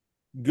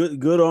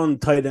good on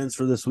tight ends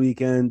for this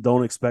weekend.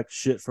 Don't expect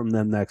shit from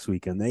them next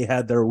weekend. They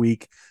had their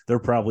week. They're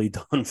probably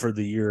done for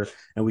the year,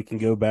 and we can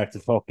go back to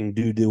talking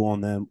doo-doo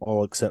on them,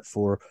 all except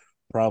for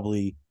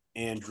probably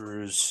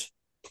Andrews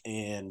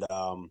and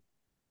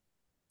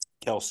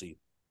Kelsey.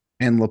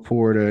 And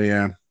Laporta,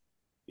 yeah.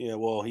 Yeah,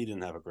 well, he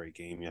didn't have a great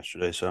game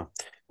yesterday, so.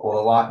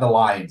 Well, the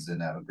Lions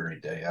didn't have a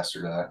great day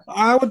yesterday.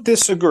 I would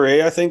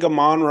disagree. I think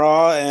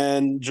Amon-Ra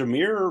and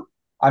Jameer.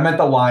 I meant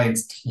the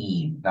Lions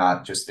team,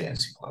 not just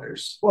fantasy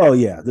players. Well,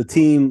 yeah, the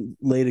team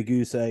laid a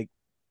goose egg,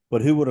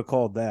 but who would have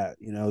called that?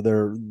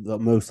 They're the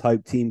most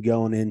hyped team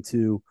going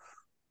into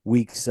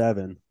week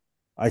 7.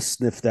 I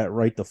sniffed that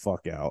right the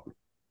fuck out.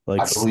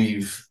 I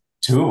believe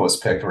 2 of us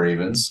picked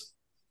Ravens.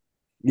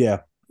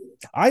 Yeah.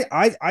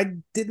 I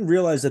didn't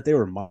realize that they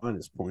were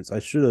minus points. I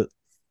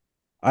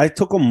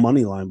took them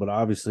money line, but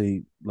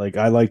obviously,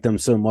 I like them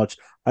so much.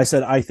 I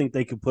said I think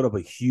they could put up a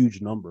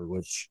huge number,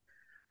 which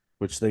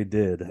they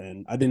did,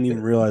 and I didn't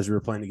even realize we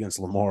were playing against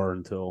Lamar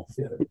until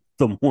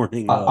the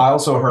morning. I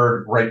also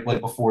heard right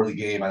before the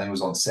game, I think it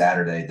was on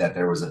Saturday, that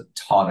there was a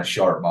ton of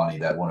sharp money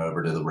that went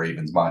over to the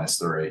Ravens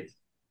 -3.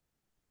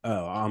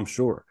 Oh, I'm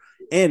sure,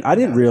 and I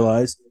didn't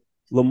realize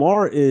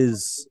Lamar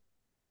is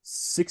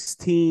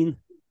 16.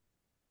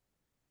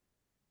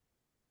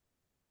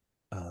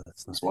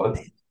 That's not what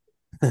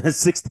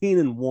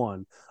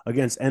 16-1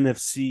 against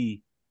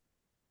NFC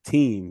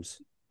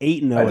teams.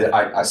 8-0.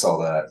 I saw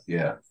that.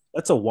 Yeah,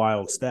 that's a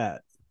wild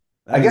stat.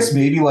 I guess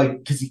maybe like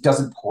because he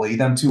doesn't play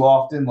them too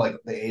often. Like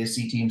the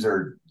AFC teams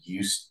are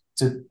used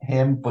to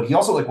him, but he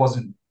also like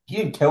wasn't. He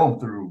didn't kill him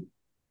through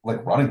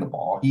like running the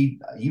ball. He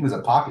was a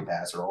pocket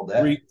passer all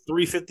day.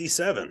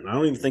 357. I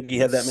don't even think he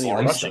had that many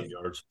Sliced rushing him.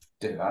 yards.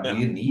 Dude, Yeah. he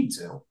didn't need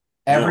to.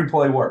 Every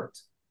play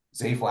worked.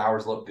 Zay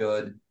Flowers looked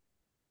good.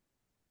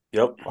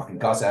 Yep. Fucking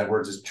Gus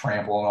Edwards is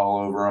trampling all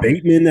over him.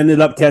 Bateman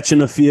ended up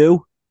catching a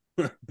few.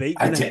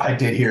 Bateman I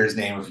did hear his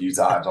name a few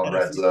times on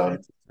Red Zone.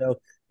 So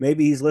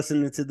maybe he's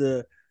listening to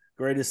the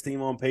Greatest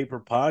Team on Paper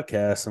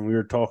podcast, and we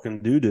were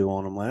talking doo-doo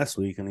on him last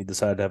week, and he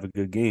decided to have a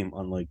good game,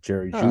 unlike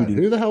Jerry Jeudy.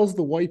 Who the hell's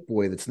the white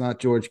boy that's not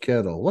George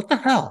Kittle? What the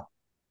hell?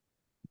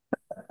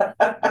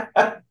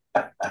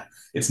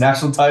 It's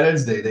National Tight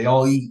Ends Day. They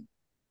all eat.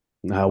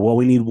 Well,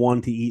 we need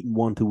one to eat and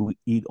one to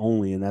eat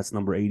only, and that's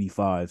number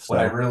 85. So. What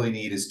I really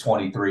need is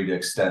 23 to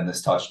extend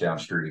this touchdown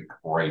streak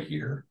right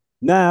here.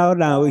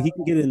 No, he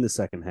can get in the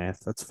second half.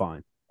 That's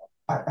fine.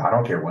 I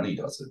don't care when he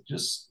does it.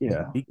 Just he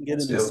can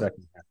get in the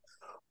second half.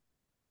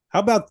 How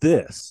about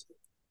this?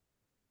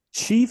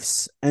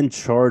 Chiefs and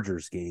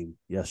Chargers game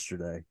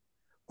yesterday.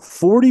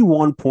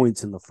 41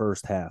 points in the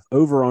first half.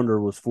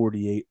 Over-under was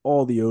 48.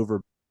 All the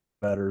over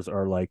bettors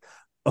are like,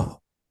 oh,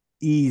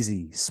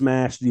 easy.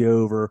 Smash the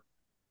over.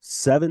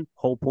 7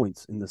 whole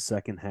points in the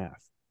second half.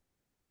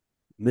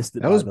 Missed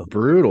it. That was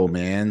brutal,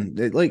 man.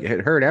 It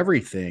hurt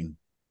everything.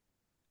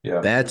 Yeah,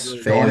 that's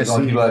fantasy. fantasy. The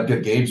only people that had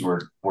good games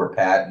were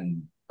Pat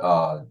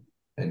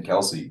and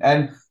Kelsey,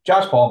 and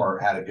Josh Palmer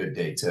had a good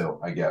day too,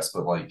 I guess.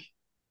 But like,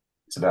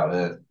 it's about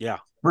it. Yeah,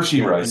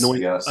 Rashee Rice, I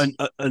guess.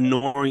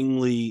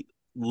 Annoyingly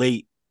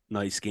late,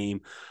 nice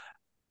game.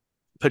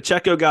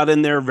 Pacheco got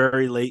in there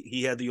very late.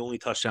 He had the only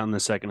touchdown in the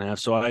second half,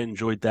 so I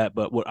enjoyed that.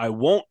 But what I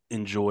won't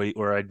enjoy,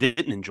 or I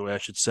didn't enjoy, I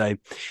should say,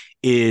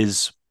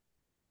 is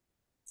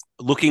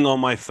looking on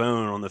my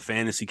phone on the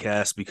Fantasy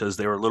Cast because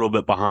they were a little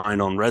bit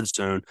behind on Red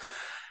Zone,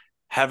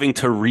 having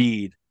to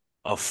read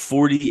a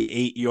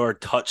 48-yard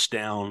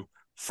touchdown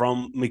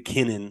from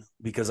McKinnon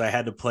because I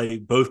had to play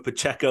both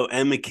Pacheco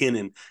and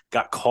McKinnon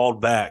got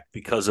called back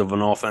because of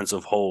an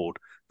offensive hold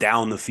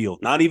down the field.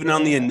 Not even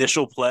on the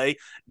initial play,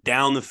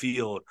 down the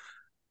field.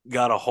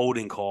 Got a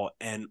holding call,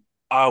 and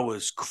I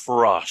was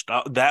crushed.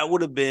 That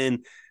would have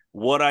been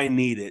what I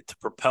needed to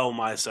propel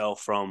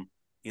myself from,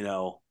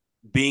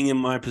 being in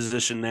my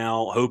position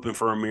now, hoping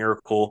for a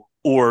miracle,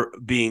 or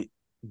being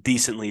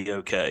decently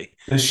okay.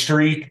 The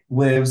streak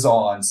lives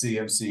on.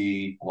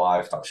 CMC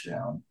live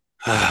touchdown.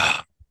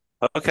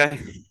 Okay.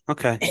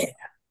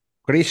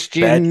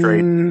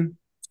 Christian.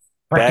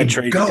 Bad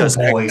trade because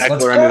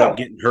Eckler ended up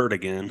getting hurt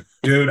again.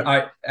 Dude,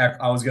 I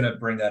was going to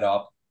bring that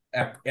up.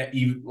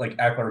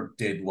 Eckler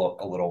did look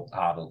a little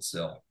hobbled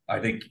still. I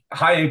think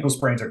high ankle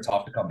sprains are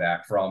tough to come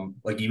back from.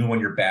 Like even when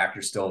you're back,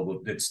 it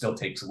still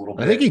takes a little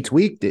bit. I think he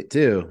tweaked it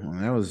too.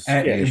 That was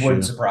it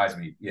wouldn't surprise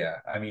me. Yeah,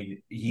 I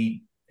mean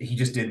he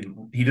just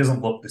didn't. He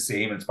doesn't look the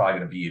same. It's probably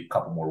going to be a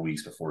couple more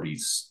weeks before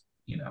he's.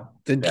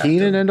 Did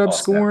Keenan end up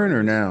scoring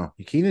or no?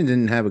 Keenan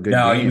didn't have a good game.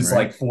 No, he was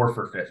right? like 4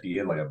 for 50. He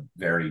had like a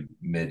very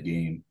mid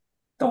game.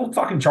 The whole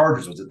fucking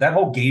Chargers was it? That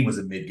whole game was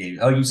a mid game.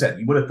 Like you said,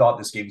 you would have thought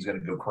this game was going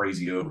to go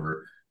crazy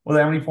over. Well,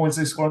 how many points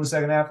they scored in the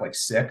second half? Like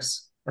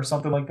 6 or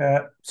something like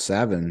that.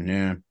 7,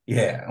 yeah.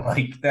 Yeah,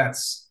 like that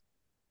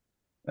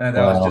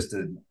was just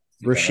a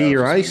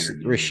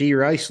Rashee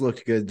Rice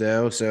looked good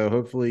though, so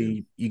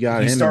hopefully you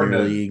got him in your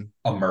league.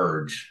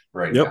 Emerge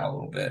now a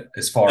little bit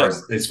as far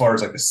as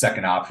like the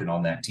second option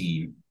on that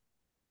team.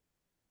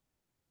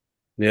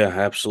 Yeah,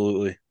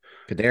 absolutely.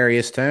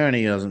 Kadarius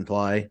Toney doesn't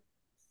play.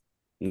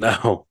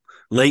 No,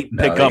 late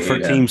pickup for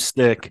Team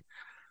Stick.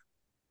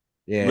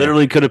 Yeah,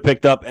 literally could have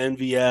picked up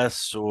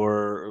NVS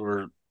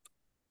or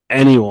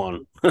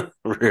anyone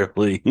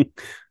really.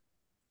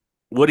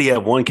 What do you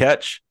have? 1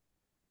 catch?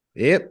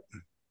 Yep.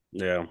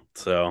 Yeah.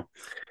 So,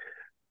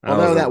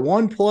 although that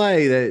one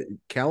play that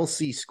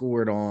Kelsey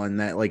scored on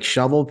that like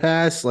shovel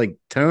pass, like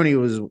Tony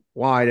was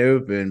wide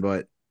open,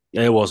 but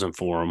it wasn't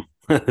for him.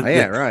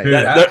 Yeah, right.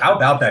 Dude, how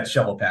about that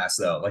shovel pass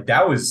though? Like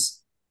that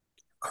was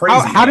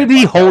crazy. How did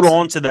he hold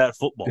on to that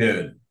football,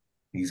 dude?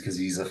 He's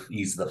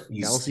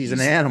Kelsey's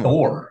an animal.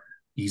 Thor.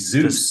 He's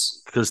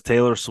Zeus. Because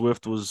Taylor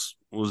Swift was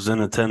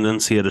in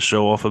attendance. He had to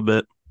show off a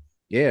bit.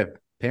 Yeah.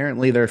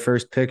 Apparently their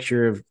first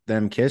picture of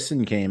them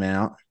kissing came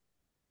out.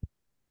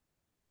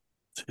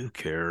 Who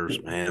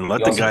cares, man?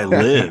 Let the guy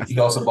live. He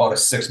also bought a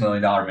 $6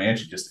 million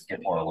mansion just to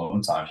get more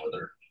alone time with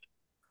her.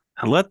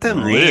 Let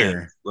them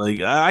live.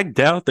 Like I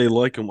doubt they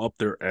like him up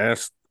their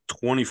ass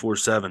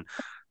 24/7.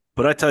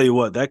 But I tell you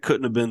what, that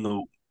couldn't have been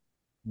the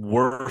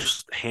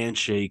worst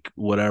handshake,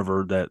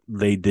 whatever that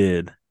they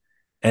did.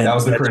 And that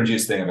was the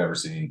cringiest thing I've ever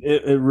seen.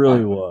 It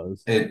really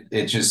was.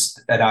 It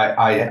just, and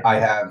I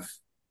have a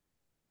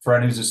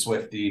friend who's a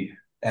Swiftie,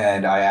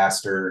 and I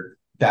asked her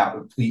that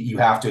you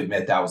have to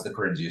admit that was the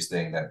cringiest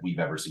thing that we've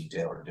ever seen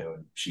Taylor do,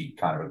 and she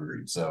kind of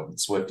agreed. So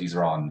Swifties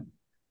are on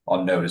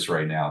notice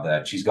right now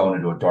that she's going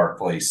into a dark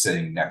place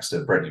sitting next to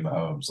Brittany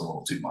Mahomes a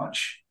little too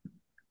much.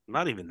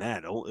 Not even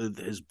that.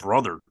 His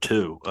brother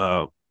too,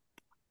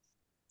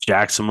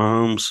 Jackson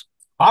Mahomes.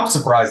 I'm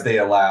surprised they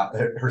allow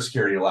her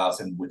security allows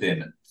him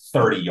within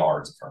 30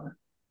 yards of her.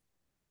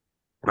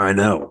 I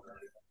know.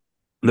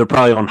 They're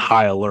probably on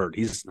high alert.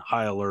 He's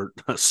high alert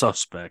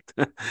suspect.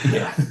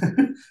 Yeah.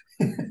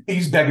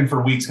 He's begging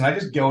for weeks. Can I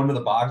just go into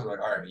the box? I'm like,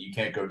 all right, you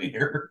can't go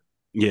near.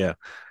 Yeah.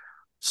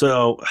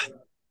 So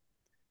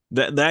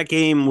that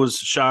game was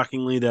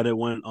shockingly that it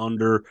went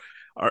under.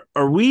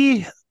 Are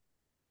we?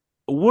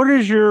 What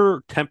is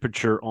your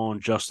temperature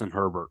on Justin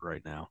Herbert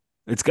right now?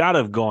 It's got to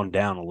have gone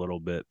down a little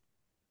bit.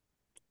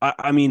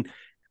 I mean,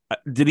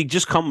 did he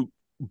just come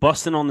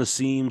busting on the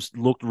seams?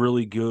 Looked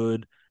really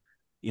good.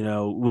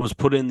 Was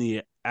put in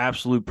the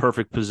absolute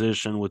perfect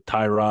position with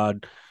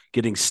Tyrod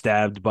getting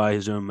stabbed by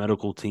his own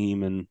medical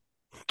team and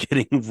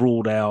getting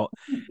ruled out.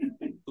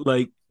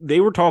 Like, they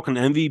were talking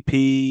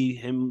MVP,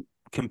 him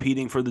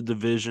competing for the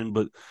division,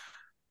 but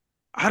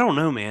I don't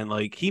know, man.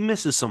 Like, he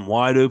misses some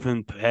wide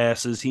open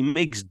passes. He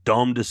makes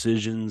dumb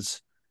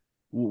decisions.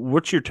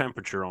 What's your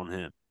temperature on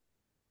him?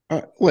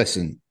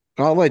 Listen,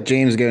 I'll let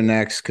James go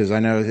next because I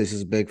know this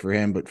is big for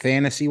him, but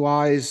fantasy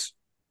wise,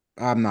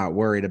 I'm not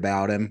worried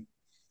about him.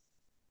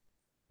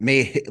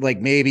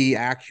 Maybe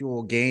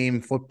actual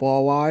game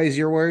football wise,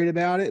 you're worried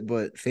about it,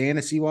 but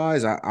fantasy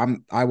wise,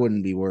 I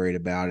wouldn't be worried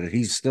about it.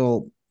 He's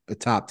still a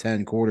top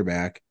 10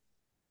 quarterback.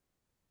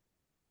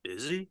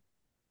 Is he?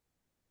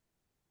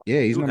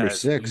 Yeah, he's number He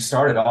 6.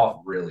 started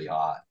off really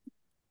hot.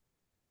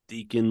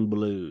 Deacon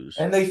Blues.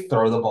 And they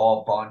throw the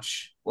ball a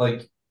bunch.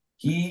 Like,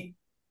 he's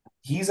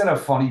in a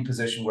funny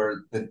position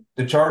where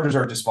the Chargers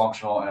are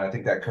dysfunctional, and I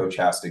think that coach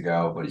has to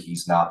go, but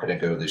he's not going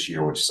to go this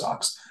year, which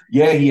sucks.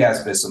 Yeah, he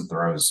has missed some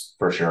throws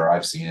for sure.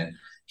 I've seen it.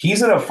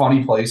 He's in a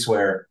funny place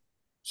where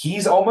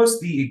he's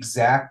almost the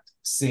exact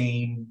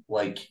same,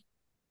 like,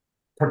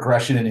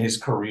 progression in his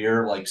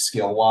career, like,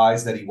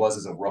 skill-wise, that he was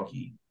as a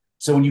rookie.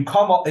 So when you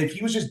come up, if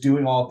he was just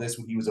doing all of this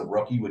when he was a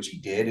rookie, which he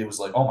did, it was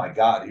like, oh my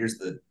God, here's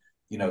the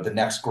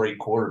next great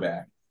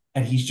quarterback.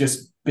 And he's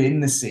just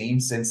been the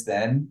same since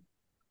then.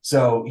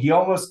 So he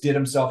almost did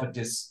himself a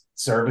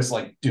disservice,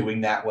 like,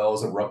 doing that well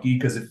as a rookie.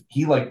 Because if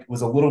he, like,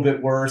 was a little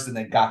bit worse and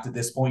then got to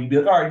this point, you'd be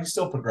like, all right, he's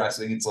still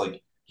progressing. It's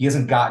like he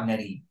hasn't gotten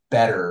any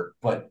better,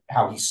 but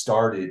how he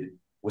started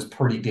was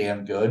pretty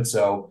damn good.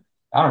 So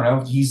I don't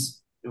know.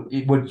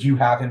 Would you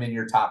have him in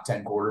your top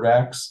 10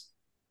 quarterbacks?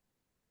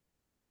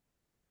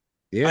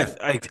 Yeah.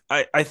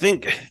 I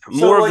think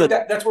So, more like, of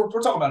the that's what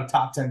we're talking about, a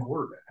top 10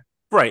 quarterback.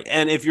 right.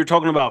 And if you're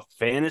talking about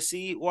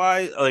fantasy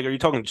wise, like, are you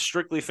talking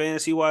strictly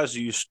fantasy wise? Are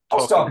you I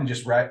was talking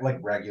just like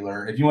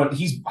regular. If you want,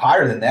 he's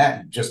higher than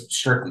that, just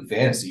strictly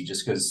fantasy,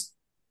 just because,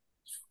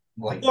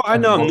 like. Well, I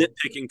know I'm mean,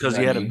 nitpicking because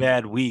he had a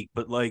bad week,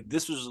 but, like,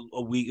 this was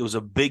a week. It was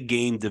a big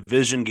game,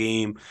 division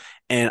game,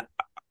 and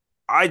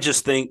I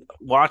just think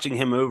watching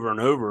him over and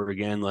over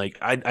again, like,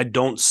 I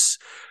don't.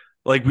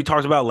 Like we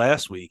talked about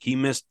last week, he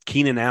missed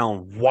Keenan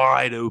Allen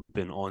wide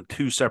open on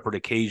 2 separate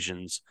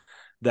occasions.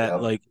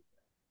 That, like,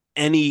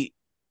 any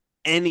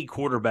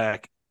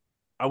quarterback,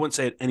 I wouldn't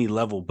say at any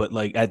level, but,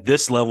 like, at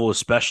this level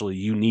especially,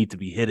 you need to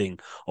be hitting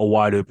a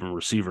wide open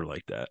receiver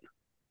like that,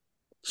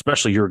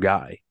 especially your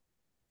guy.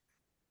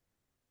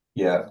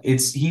 Yeah,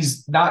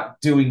 he's not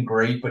doing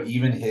great, but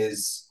even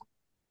his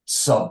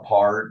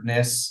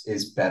subparness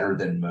is better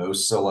than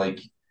most. So, like,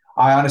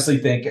 I honestly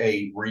think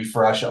a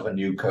refresh of a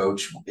new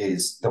coach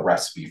is the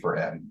recipe for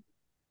him.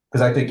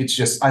 Because I think it's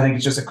just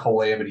a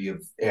calamity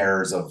of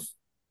errors of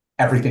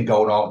everything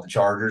going on with the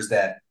Chargers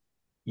that,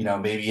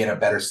 maybe in a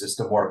better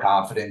system, more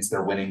confidence,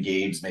 they're winning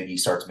games. Maybe he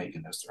starts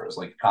making those throws.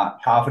 Like,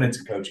 confidence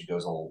in coaching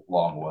goes a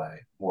long way,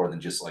 more than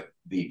just, like,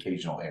 the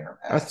occasional error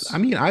pass.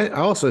 I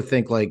also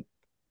think, like,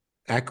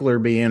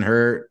 Eckler being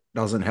hurt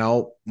doesn't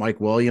help. Mike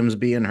Williams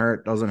being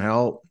hurt doesn't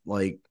help.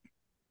 Like,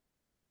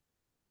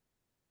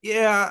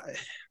 Yeah,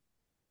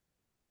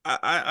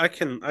 I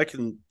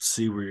can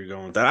see where you're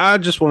going with that. I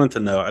just wanted to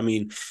know. I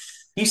mean,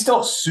 he's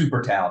still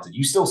super talented.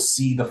 You still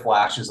see the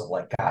flashes of,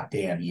 like, God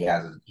damn, he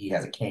has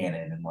a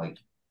cannon, and, like,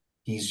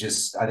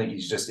 I think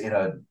he's just in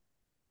a,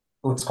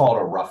 let's call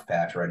it a rough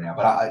patch right now.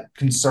 But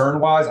concern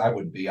wise, I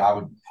wouldn't be. I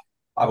would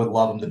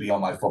love him to be on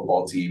my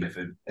football team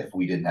if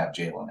we didn't have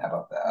Jalen. How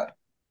about that?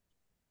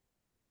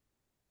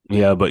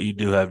 yeah, but you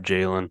do have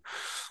Jalen.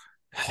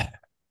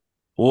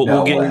 We'll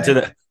No get way. into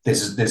that.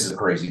 This is a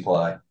crazy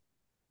play.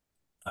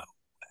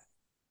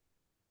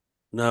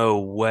 No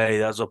way.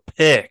 That was a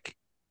pick.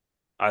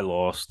 I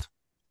lost.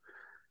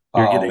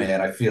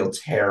 Man, I feel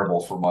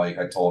terrible for Mike.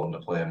 I told him to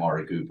play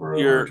Amari Cooper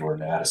over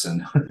Jordan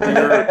Addison.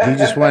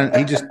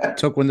 he just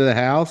took one to the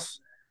house.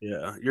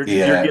 Yeah, you're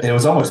it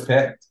was almost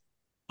picked.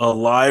 A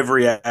live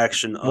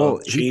reaction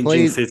of changing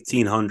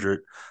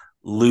 1,500,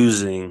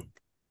 losing.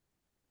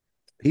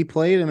 He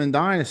played him in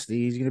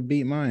Dynasty. He's gonna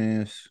beat my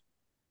ass.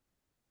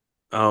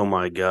 Oh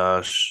my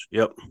gosh!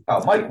 Yep.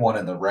 Mike won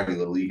in the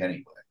regular league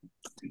anyway.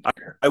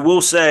 I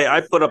will say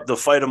I put up the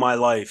fight of my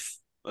life.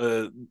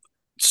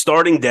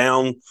 Starting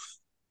down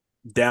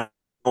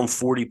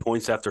 40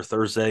 points after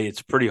Thursday,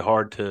 it's pretty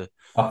hard to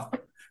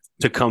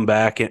come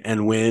back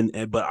and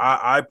win. But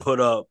I put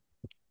up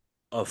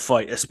a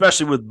fight,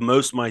 especially with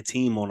most of my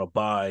team on a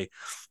bye.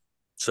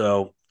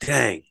 So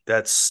Dang,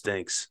 that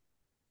stinks.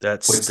 That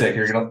Wait, Stick,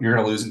 stinks. you're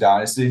gonna lose in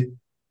Dynasty?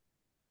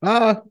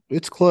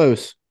 It's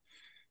close.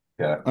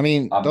 Yeah. I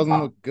mean, I'm, doesn't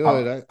I'm, look I'm,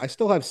 good. I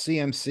still have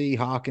CMC,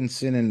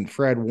 Hawkinson, and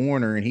Fred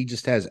Warner, and he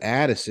just has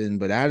Addison,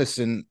 but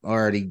Addison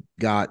already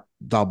got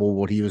double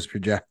what he was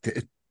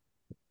projected.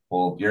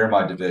 well, you're in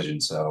my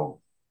division, so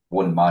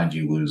wouldn't mind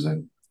you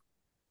losing.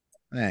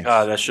 God, Thanks.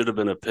 that should have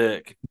been a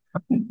pick.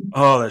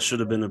 Oh, that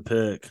should have been a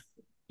pick.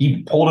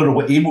 He pulled it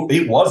away.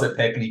 It was a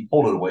pick, and he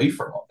pulled it away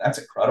from him. That's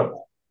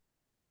incredible.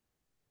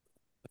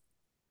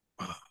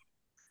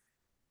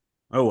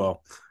 Oh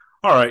well.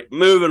 All right,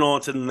 moving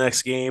on to the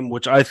next game,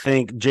 which I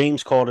think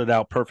James called it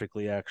out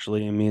perfectly.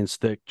 Actually, and me and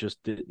Stick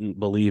just didn't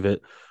believe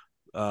it.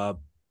 Uh,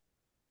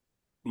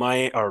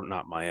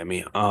 not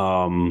Miami.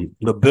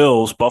 The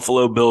Bills,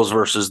 Buffalo Bills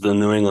versus the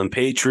New England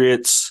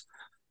Patriots.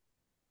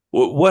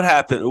 What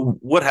happened?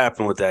 What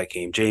happened with that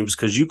game, James?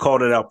 Because you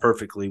called it out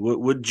perfectly.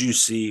 What did you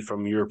see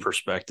from your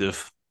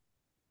perspective?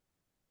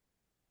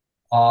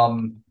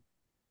 Um,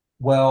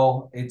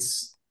 well,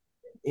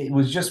 it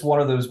was just one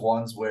of those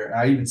ones where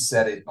I even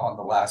said it on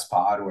the last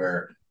pod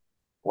where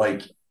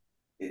like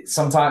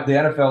sometimes the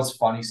NFL's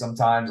funny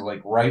sometimes,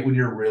 like right when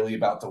you're really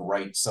about to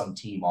write some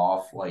team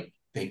off, like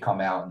they come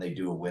out and they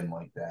do a win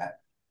like that.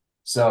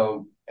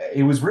 So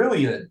it was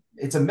really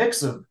it's a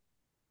mix of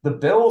the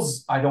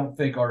Bills, I don't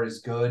think are as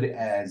good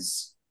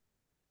as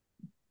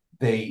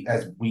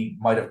we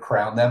might have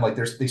crowned them. Like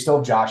they still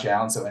have Josh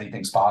Allen, so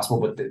anything's possible,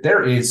 but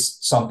there is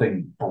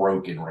something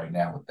broken right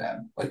now with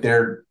them. Like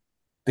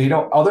they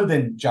don't, other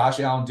than Josh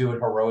Allen doing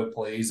heroic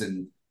plays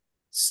and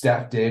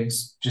Steph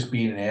Diggs just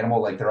being an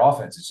animal, like their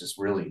offense is just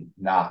really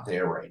not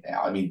there right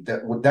now. I mean,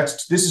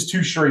 this is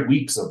 2 straight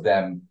weeks of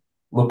them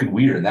looking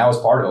weird, and that was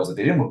part of it. I was like,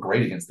 they didn't look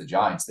great against the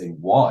Giants. They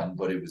won,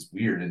 but it was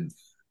weird. And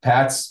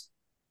Pats,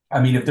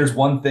 I mean, if there's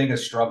one thing a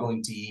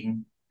struggling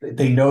team,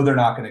 they know they're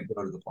not going to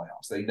go to the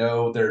playoffs. They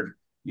know their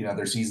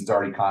season's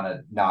already kind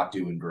of not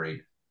doing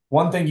great.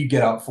 One thing you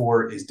get up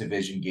for is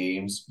division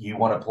games. You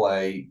want to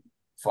play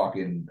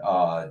fucking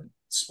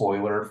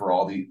spoiler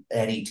for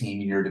any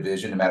team in your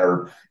division, no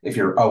matter if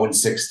you're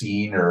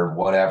 0-16 or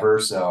whatever.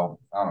 So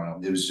I don't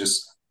know. It was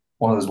just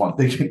one of those ones.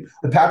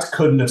 The Pats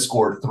couldn't have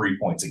scored 3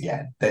 points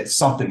again. That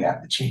something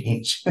had to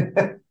change.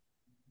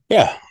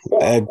 Yeah,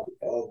 go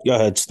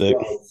ahead, Stick.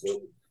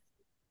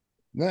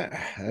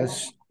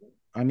 That's,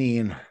 I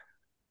mean,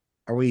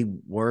 are we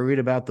worried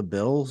about the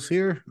Bills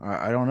here?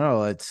 I don't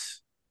know.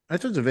 That's a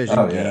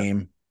division Yeah.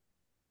 game.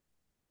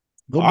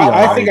 They'll be all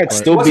I think right, I'd but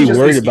still be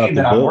worried this about game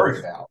the that I'm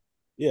worried Bills. about.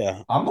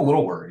 Yeah, I'm a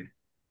little worried.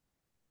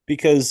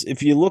 because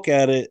if you look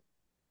at it,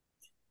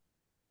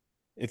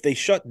 if they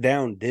shut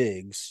down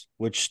Diggs,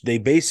 which they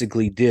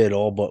basically did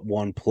all but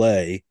one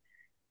play,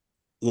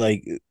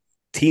 like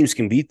teams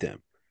can beat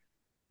them.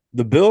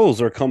 The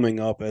Bills are coming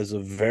up as a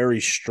very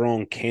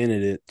strong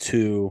candidate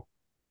to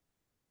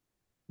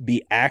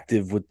be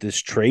active with this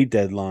trade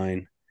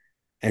deadline,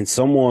 and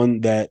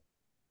someone that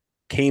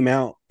came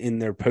out in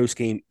their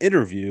post-game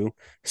interview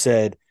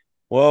said,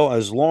 well,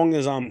 as long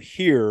as I'm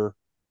here,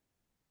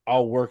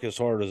 I'll work as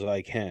hard as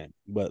I can,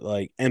 but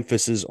like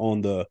emphasis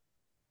on the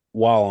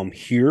while I'm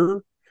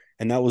here,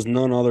 and that was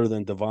none other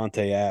than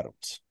Davante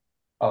Adams.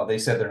 Oh, they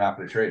said they're not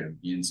going to trade him.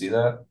 You didn't see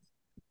that?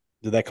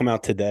 Did that come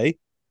out today?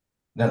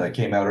 No, that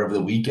came out over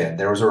the weekend.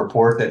 There was a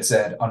report that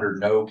said under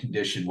no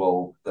condition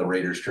will the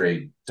Raiders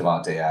trade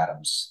Davante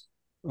Adams.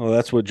 Oh,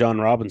 that's what John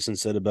Robinson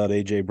said about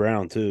AJ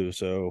Brown too.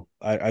 So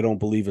I don't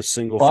believe a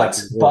single But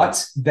fucking word.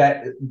 but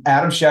that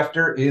Adam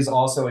Schefter is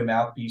also a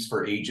mouthpiece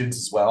for agents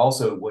as well.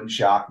 So it wouldn't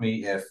shock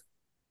me if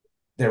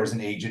there was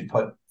an agent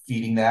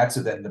feeding that.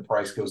 So then the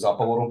price goes up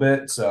a little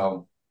bit.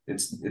 So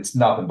it's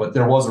nothing. But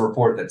there was a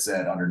report that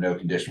said under no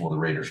condition will the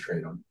Raiders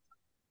trade him.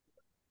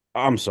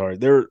 I'm sorry.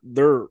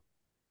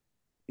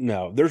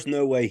 No, there's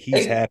no way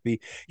he's Hey, happy.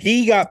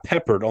 He got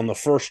peppered on the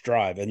first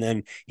drive, and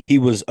then he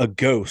was a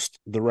ghost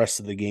the rest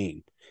of the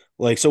game.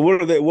 Like, so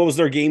what was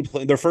their game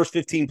plan? Their first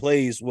 15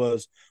 plays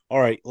was,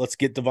 all right, let's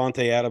get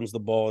Davante Adams the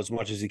ball as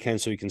much as he can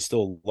so he can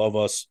still love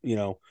us,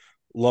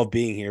 love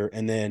being here.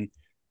 And then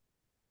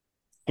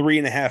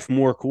 3.5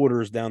 more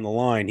quarters down the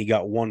line, he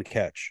got one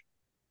catch.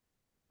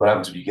 what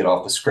happens if you get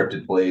off the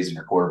scripted plays and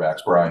your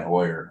quarterback's Brian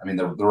Hoyer? I mean,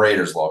 the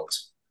Raiders looked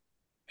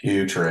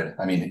putrid.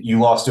 I mean, you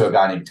lost to a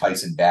guy named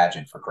Tyson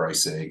Bagent, for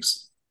Christ's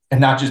sakes.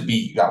 And not just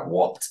beat, you got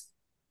whooped.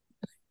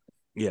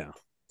 Yeah.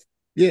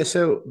 yeah.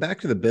 So back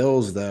to the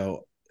Bills,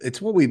 though.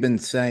 It's what we've been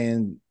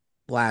saying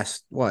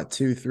last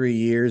 2-3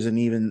 years, and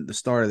even the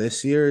start of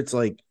this year. It's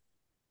like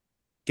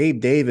Gabe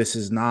Davis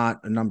is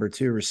not a number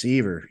 2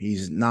 receiver.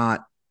 He's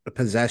not a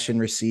possession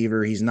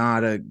receiver. He's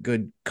not a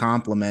good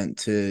complement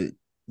to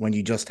when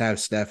you just have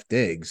Steph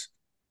Diggs.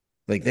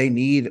 Like they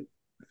need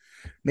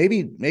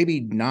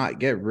maybe not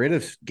get rid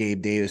of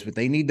Gabe Davis, but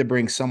they need to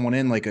bring someone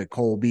in like a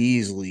Cole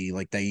Beasley,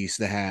 like they used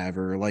to have,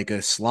 or like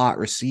a slot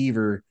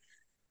receiver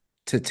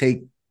to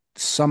take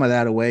some of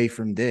that away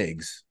from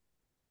Diggs.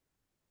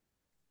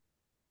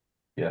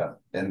 Yeah.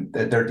 And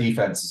their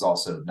defense is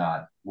also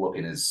not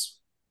looking as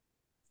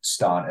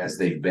stunt as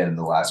they've been in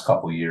the last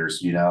couple of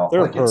years. You know,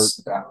 They're like hurt.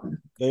 it's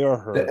They are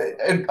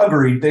hurt.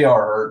 agreed, they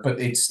are hurt, but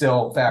it's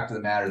still fact of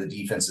the matter. The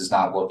defense does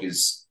not look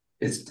as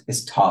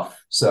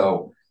tough.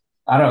 So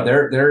I don't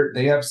know.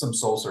 They have some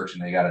soul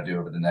searching they got to do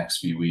over the next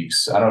few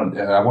weeks. I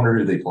wonder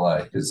who they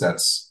play because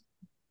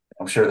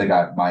I'm sure they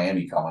got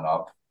Miami coming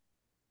up.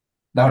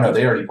 No,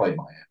 they already played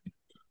Miami.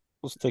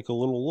 Let's take a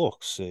little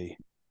look. See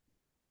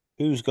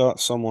who's got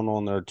someone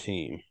on their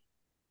team.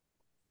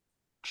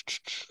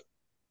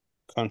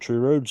 Country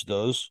Roads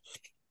does.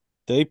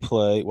 They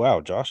play.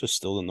 Wow, Josh is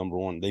still the number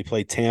one. They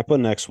play Tampa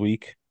next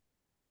week,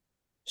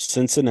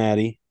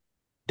 Cincinnati,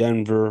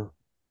 Denver,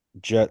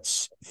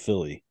 Jets,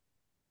 Philly.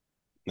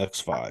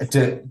 Next 5.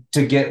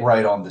 To get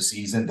right on the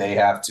season, they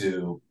have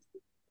to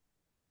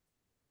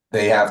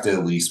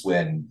at least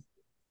win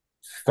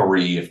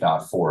 3, if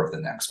not 4, of the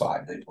next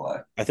 5 they play.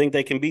 I think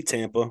they can beat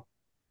Tampa.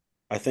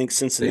 I think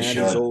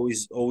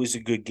Cincinnati's always a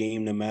good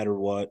game no matter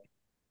what.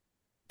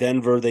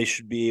 Denver, they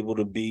should be able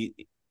to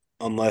beat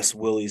unless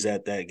Willie's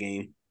at that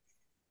game.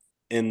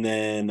 And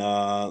then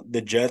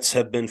the Jets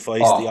have been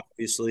feisty,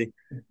 obviously.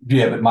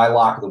 Yeah, but my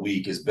lock of the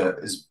week is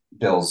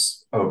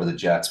Bills over the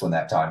Jets when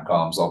that time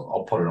comes.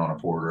 I'll put it on a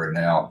board right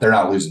now. They're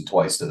not losing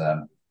twice to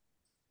them.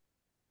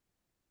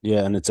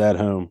 Yeah, and it's at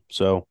home.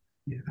 So,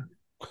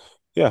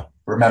 yeah.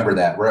 Remember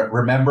that.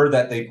 Remember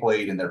that they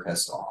played and they're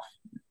pissed off.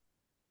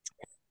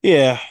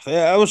 Yeah,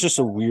 that was just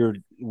a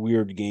weird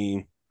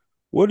game.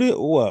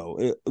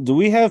 Do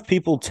we have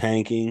people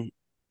tanking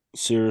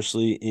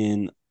seriously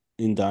in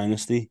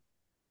Dynasty?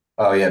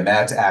 Oh yeah,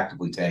 Matt's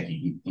actively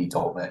tanking. He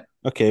told me.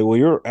 Okay, well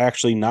you're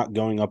actually not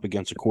going up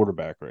against a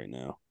quarterback right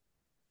now.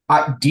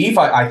 I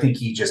think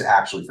he just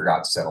actually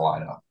forgot to set a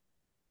lineup.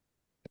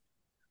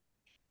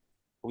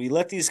 We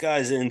let these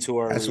guys into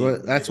our.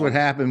 That's what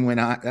happened when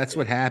That's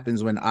what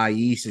happens when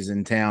Ais is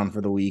in town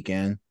for the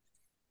weekend.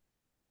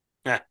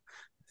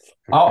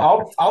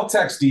 I'll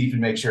text Steve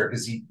and make sure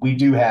because we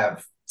do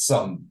have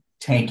some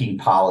tanking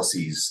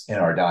policies in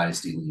our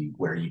dynasty league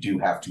where you do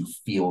have to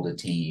field a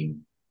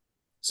team.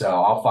 So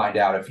I'll find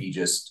out if he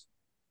just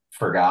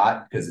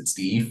forgot because it's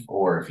Steve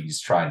or if he's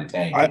trying to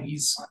tank and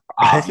he's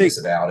obvious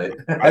about it.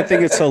 I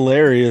think it's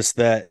hilarious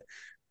that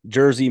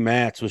Jersey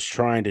Mats was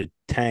trying to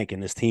tank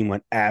and his team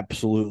went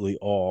absolutely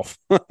off.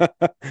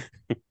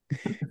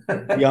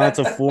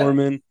 Deonta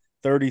Foreman,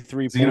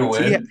 33 points.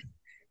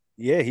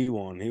 He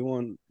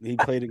won. He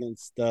played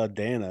against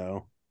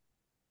Dano.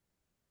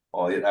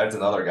 Well, that's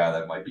another guy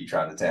that might be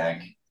trying to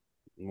tank.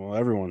 Well,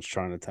 everyone's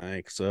trying to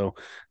tank, so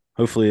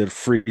hopefully it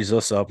frees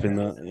us up for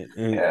the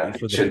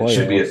playoffs.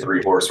 Should be a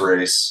 3-horse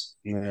race.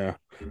 Yeah.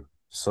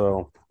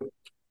 So,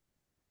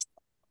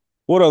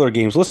 what other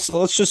games? Let's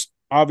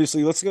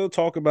go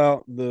talk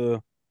about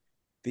the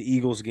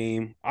Eagles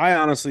game. I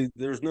honestly,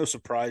 there's no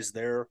surprise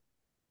there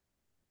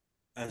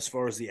as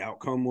far as the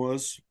outcome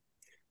was.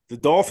 The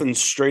Dolphins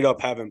straight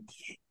up haven't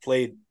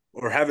played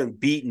or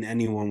haven't beaten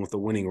anyone with a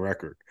winning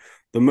record.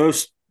 The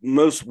most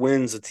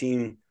wins a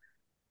team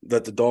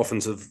that the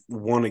Dolphins have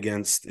won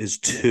against is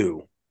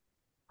 2.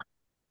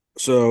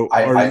 So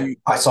I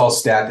saw a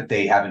stat that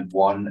they haven't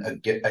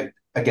won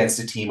against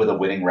a team with a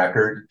winning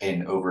record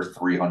in over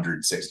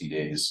 360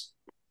 days.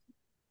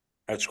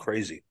 That's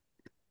crazy.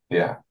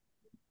 Yeah.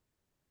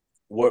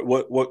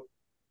 What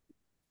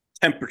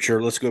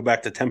temperature? Let's go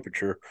back to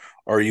temperature.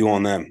 Are you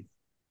on them?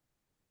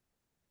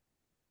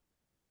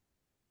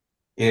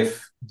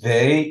 If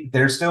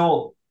they're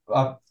still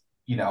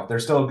they're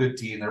still a good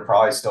team. They're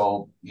probably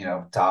still,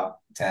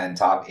 top 10,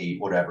 top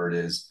 8, whatever it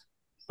is.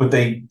 But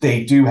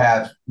they do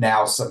have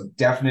now some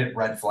definite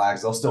red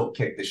flags. They'll still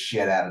kick the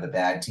shit out of the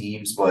bad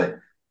teams, but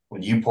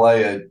when you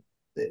play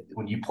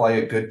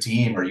a good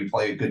team or you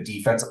play a good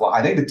defensive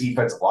line, I think the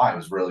defensive line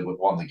was really what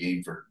won the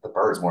game for the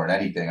Birds more than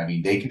anything. I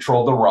mean, they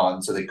controlled the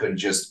run, so they couldn't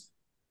just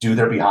do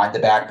their behind the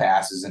back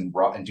passes and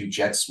do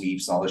jet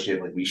sweeps and all this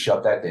shit. Like, we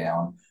shut that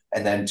down.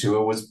 And then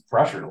Tua was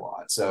pressured a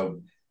lot.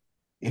 So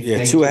if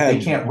they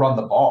can't run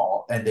the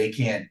ball and they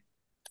can't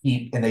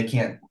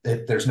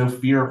if there's no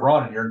fear of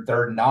run and you're in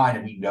 3rd and 9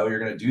 and we know you're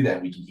going to do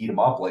that, we can heat them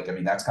up.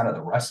 That's kind of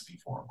the recipe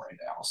for them right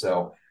now.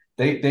 So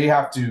they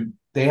have to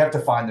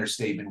find their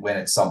statement win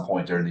at some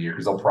point during the year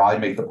because they'll probably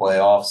make the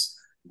playoffs,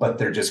 but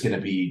they're just going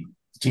to be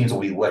teams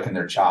will be licking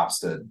their chops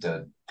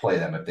to play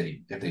them if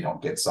they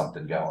don't get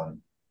something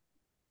going.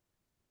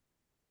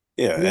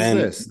 Yeah.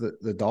 Who's this?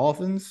 The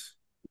Dolphins?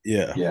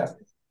 Yeah. Yeah.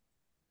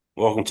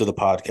 Welcome to the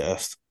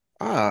podcast.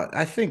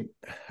 I think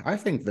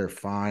they're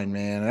fine,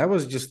 man. That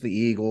was just the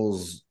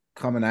Eagles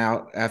coming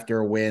out after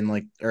a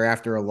win, or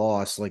after a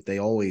loss, like they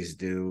always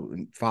do,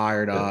 and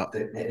fired up.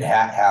 It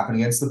happened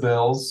against the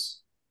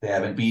Bills. They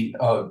haven't beat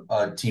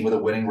a team with a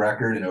winning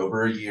record in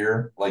over a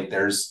year.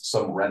 There's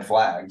some red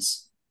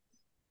flags.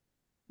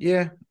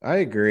 Yeah, I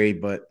agree,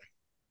 but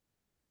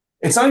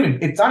it's not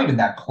even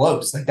that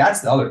close.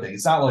 That's the other thing.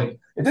 It's not like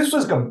if this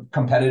was a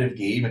competitive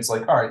game, it's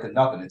like, all right, then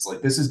nothing. It's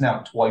like this is now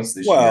twice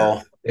this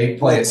year. They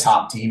play a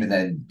top team and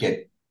then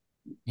get,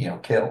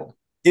 killed.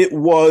 It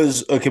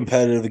was a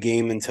competitive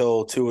game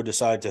until Tua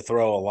decided to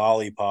throw a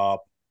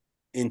lollipop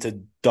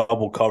into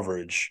double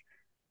coverage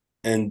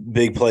and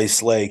big play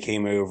Slay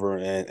came over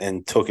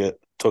and took it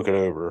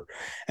over.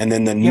 And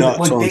then the Yeah, but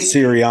nuts like on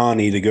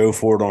Sirianni to go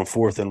for it on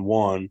 4th and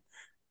 1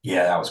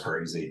 yeah, that was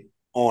crazy.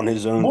 on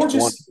his own More 20.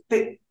 just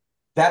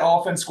that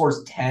offense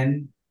scores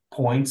 10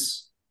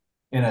 points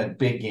in a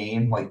big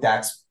game. Like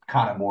that's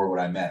kind of more what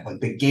I meant.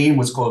 Like the game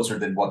was closer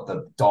than what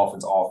the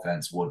Dolphins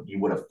offense you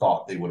would have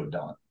thought they would have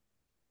done.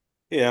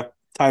 Yeah.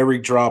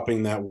 Tyreek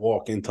dropping that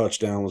walk-in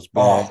touchdown was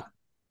bad. Oh,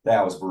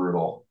 that was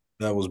brutal.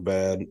 That was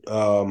bad.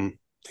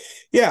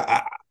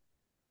 Yeah,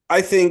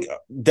 I think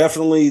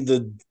definitely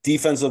the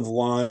defensive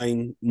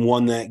line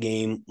won that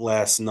game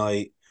last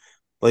night.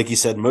 Like you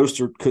said,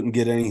 Mostert couldn't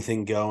get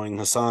anything going.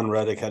 Hassan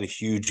Reddick had a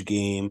huge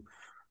game.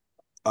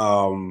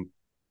 You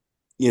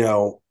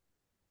know,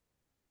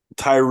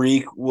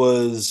 Tyreek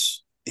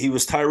was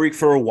Tyreek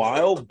for a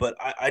while, but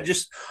I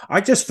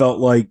just felt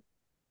like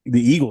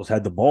the Eagles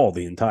had the ball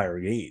the entire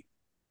game.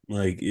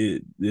 Like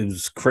it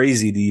was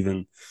crazy to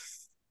even,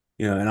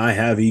 and I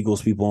have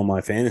Eagles people on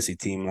my fantasy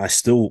team, and I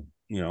still,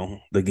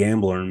 the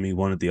gambler in me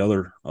wanted the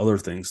other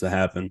things to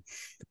happen.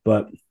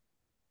 But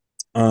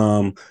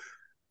some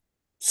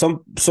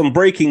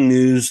breaking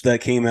news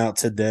that came out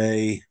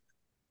today.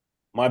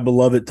 My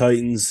beloved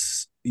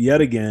Titans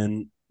yet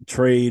again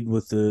trade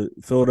with the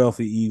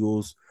Philadelphia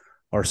Eagles.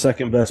 Our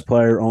second best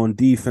player on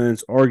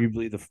defense,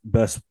 arguably the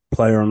best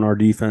player on our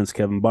defense,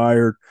 Kevin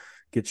Byard,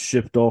 gets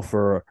shipped off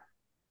for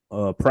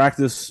a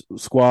practice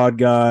squad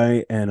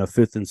guy and a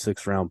 5th and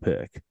 6th round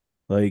pick.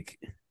 Like,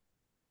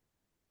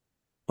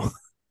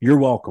 you're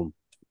welcome.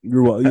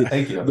 You're welcome.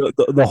 Thank you.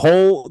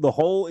 The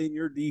hole in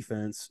your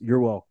defense, you're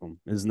welcome,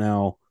 is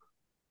now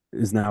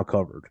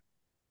covered.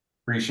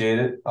 Appreciate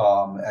it.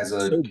 As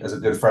a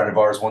good friend of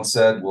ours once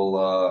said,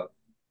 we'll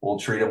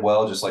treat him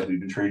well, just like we've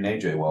been treating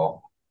AJ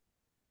well.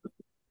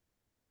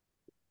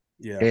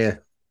 Yeah.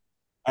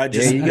 I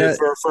just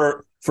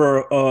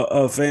for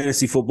a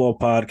fantasy football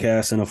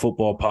podcast and a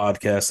football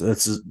podcast,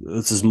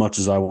 that's as much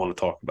as I want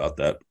to talk about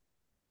that.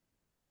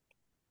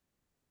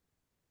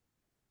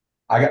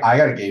 I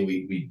got a game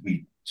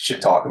we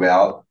should talk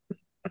about.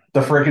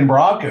 The freaking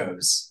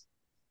Broncos.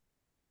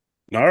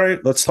 All right,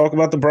 let's talk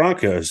about the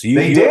Broncos.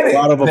 They did it. A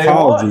lot of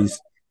apologies.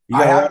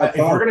 If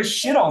we're gonna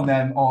shit on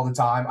them all the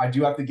time, I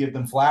do have to give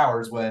them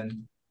flowers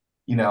when,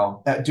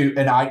 dude.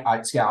 And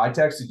I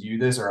texted you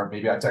this, or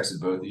maybe I texted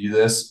both of you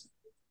this,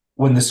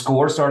 when the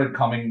score started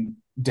coming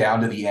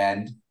down to the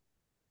end,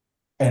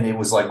 and it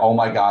was like, oh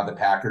my god, the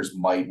Packers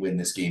might win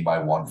this game by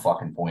 1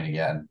 fucking point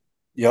again.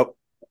 Yep.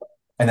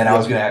 And then I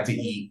was gonna have to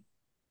eat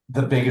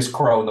the biggest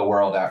crow in the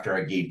world after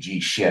I gave G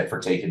shit for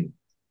taking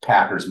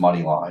Packers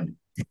money line.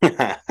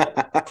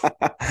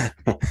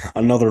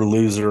 Another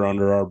loser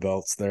under our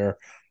belts there.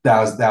 That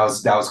was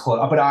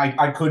close, but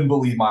I couldn't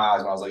believe my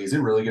eyes when I was like, "Is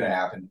it really going to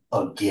happen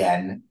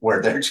again?"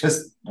 Where they're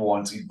just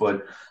onesies,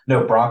 but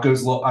no,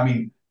 Broncos. I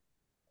mean,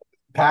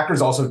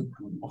 Packers also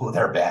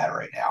they're bad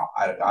right now.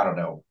 I don't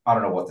know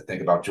what to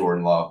think about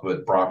Jordan Love,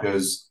 but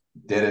Broncos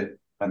did it.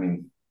 I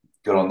mean,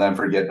 good on them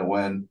for getting a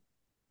win.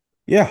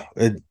 Yeah,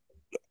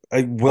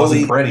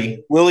 Wasn't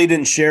pretty. Willie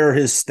didn't share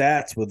his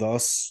stats with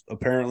us.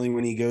 Apparently,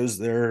 when he goes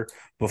there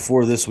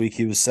before this week,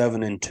 he was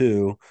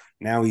 7-2.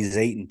 Now he's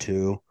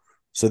 8-2.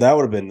 So that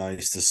would have been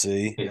nice to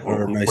see. Yeah,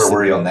 where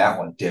were you on that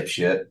one,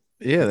 dipshit?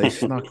 Yeah, they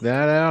snuck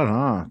that out,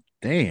 huh?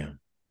 Damn.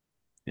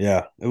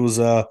 Yeah, it was.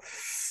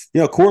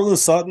 Courtland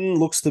Sutton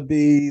looks to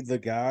be the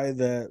guy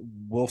that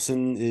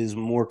Wilson is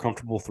more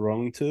comfortable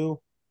throwing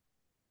to.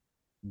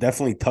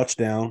 Definitely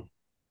touchdown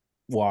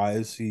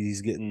wise,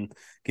 he's getting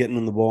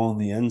him the ball in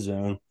the end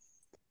zone.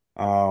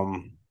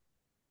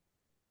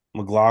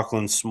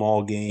 McLaughlin's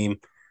small game.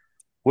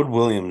 What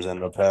Williams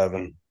ended up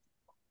having?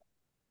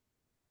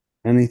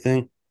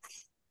 Anything?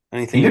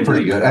 He did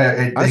pretty good.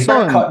 He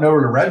got cutting over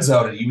the red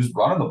zone, and he was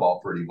running the ball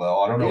pretty well.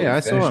 I don't know. Yeah, I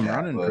saw him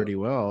running pretty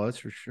well. That's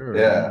for sure.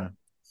 Yeah.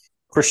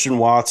 Christian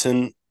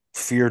Watson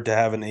feared to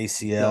have an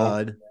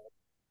ACL.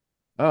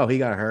 Oh, he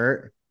got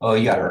hurt. Oh,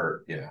 he got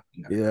hurt. Yeah.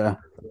 Yeah.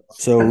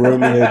 So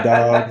Romeo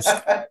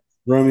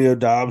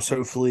Dobbs,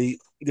 hopefully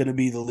going to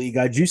be the lead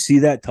guy. Did you see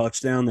that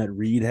touchdown that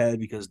Reed had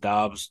because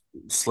Dobbs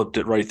slipped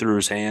it right through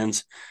his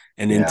hands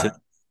and into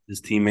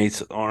his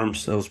teammates'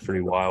 arms? That was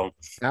pretty wild.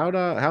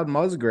 How'd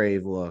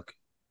Musgrave look?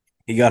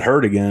 He got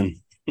hurt again.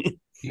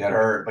 He got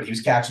hurt, but he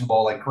was catching the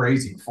ball like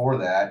crazy before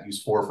that. He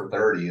was 4 for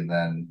 30 and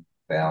then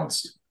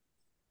bounced.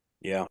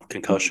 Yeah,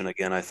 concussion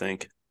again, I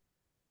think.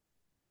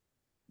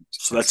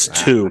 So that's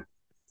 2.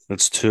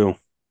 That's 2. All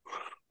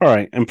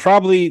right, and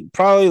probably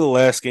the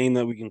last game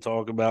that we can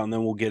talk about, and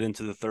then we'll get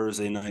into the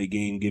Thursday night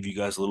game, give you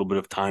guys a little bit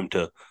of time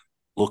to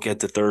look at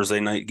the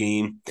Thursday night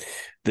game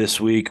this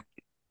week.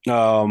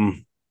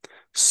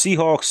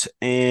 Seahawks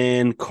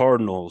and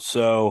Cardinals.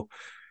 So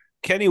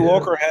Kenny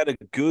Walker had a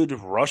good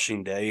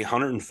rushing day,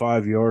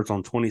 105 yards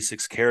on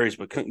 26 carries,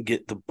 but couldn't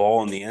get the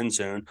ball in the end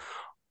zone.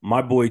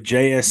 My boy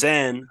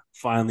JSN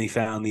finally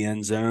found the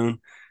end zone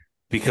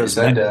because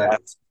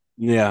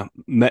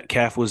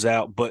Metcalf was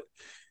out, but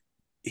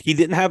he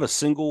didn't have a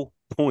single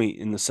point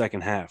in the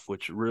second half,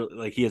 which really,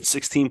 like, he had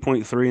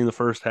 16.3 in the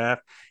first half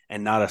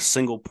and not a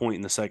single point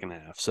in the second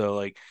half. So,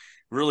 like,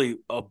 really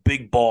a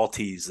big ball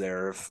tease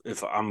there.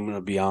 If I'm going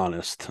to be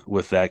honest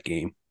with that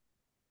game.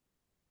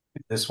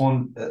 This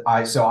one, I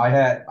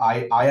had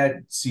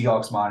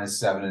Seahawks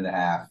minus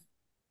 7.5.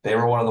 They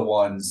were one of the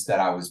ones that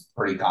I was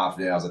pretty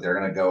confident. I was like, they're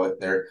going to go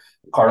there.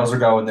 Cardinals are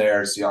going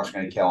there. Seahawks are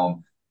going to kill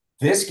them.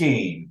 This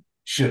game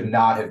should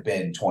not have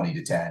been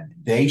 20-10.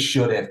 They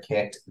should have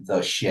kicked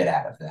the shit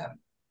out of them.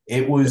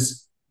 It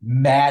was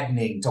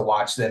maddening to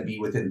watch them be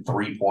within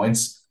 3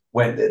 points.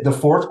 When the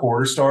fourth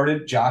quarter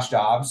started, Josh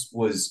Dobbs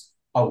was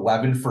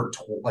 11 for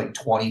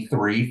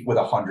 23 with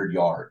 100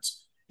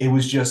 yards. It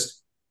was just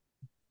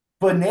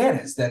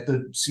bananas that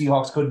the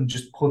Seahawks couldn't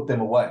just put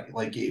them away.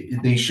 Like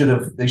they should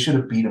have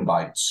beat them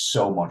by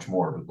so much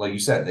more. But like you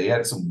said, they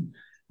had some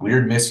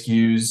weird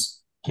miscues.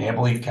 Can't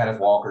believe Kenneth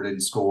Walker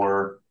didn't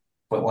score.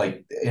 But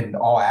like in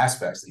all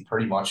aspects, they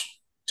pretty much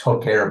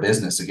took care of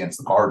business against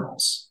the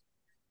Cardinals.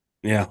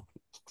 Yeah.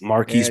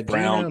 Marquise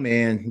Brown.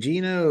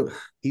 Geno,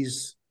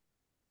 he's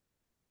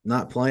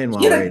not playing well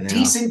He had right a now.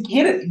 decent. He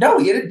had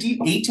a deep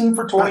 18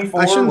 for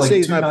 24. I shouldn't say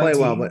he's not 219. playing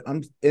well, but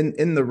I'm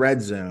in the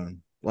red zone.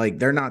 Like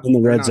they're not In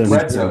the red zone.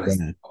 Red zone is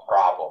a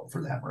problem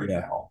for them right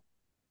now.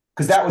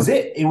 Because that was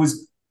it. It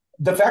was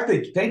the fact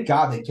that thank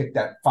God they kicked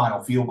that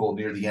final field goal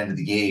near the end of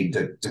the game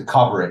to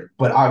cover it.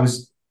 But I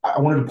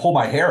wanted to pull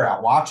my hair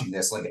out watching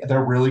this. Like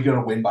they're really going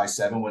to win by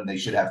 7 when they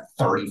should have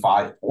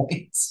 35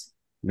 points.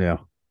 Yeah.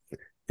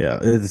 Yeah.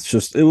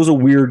 It was a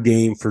weird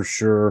game for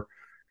sure.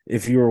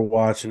 If you were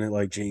watching it,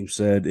 like James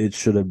said, it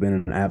should have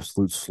been an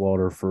absolute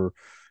slaughter for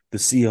the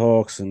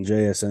Seahawks, and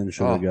JSN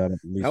should have got it.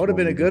 That would have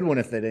been a good one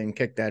if they didn't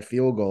kick that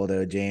field goal,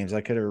 though, James.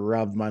 I could have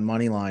rubbed my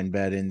money line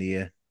bet into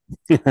you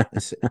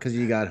because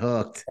you got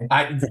hooked.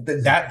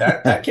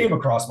 That came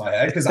across my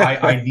head because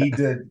I need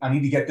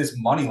to get this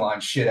money line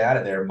shit out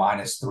of there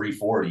minus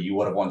 340. You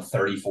would have won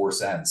 34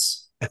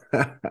 cents.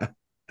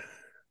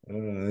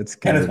 That's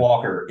Kenneth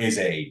Walker is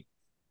a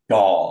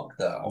dog,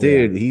 though.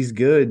 Dude, he's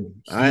good.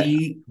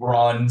 He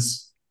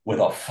runs with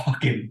a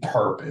fucking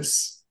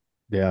purpose.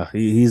 Yeah,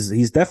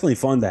 he's definitely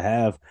fun to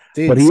have.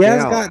 Dude, but I'm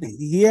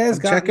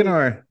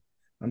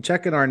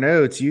checking our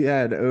notes. You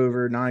had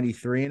over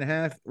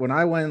 93.5. When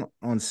I went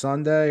on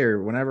Sunday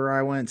or whenever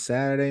I went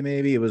Saturday,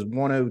 maybe it was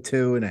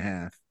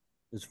 102.5.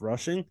 Is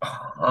rushing?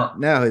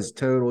 No, his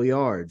total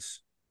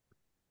yards.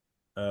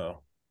 Oh.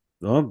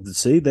 Well,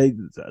 see, they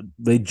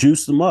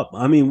juiced them up.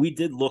 I mean, we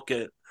did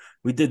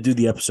do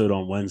the episode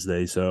on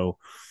Wednesday, so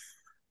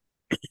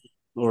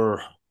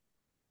or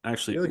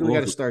actually, I feel like we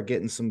got to start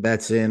getting some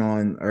bets in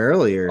on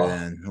earlier.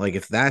 Then, like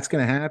if that's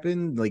going to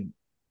happen, like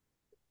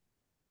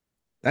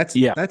that's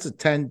a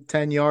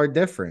 10 yard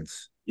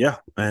difference. Yeah,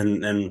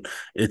 and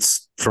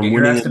it's from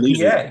winning and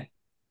losing.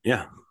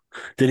 Yeah.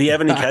 Did he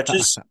have any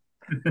catches?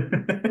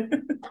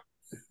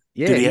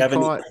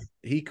 Yeah,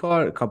 he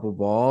caught a couple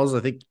balls. I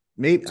think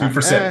maybe 2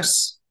 for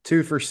 6.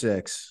 2 for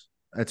 6.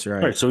 That's right.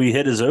 All right, so he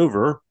hit his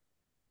over.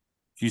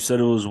 You said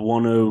it was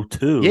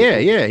 102.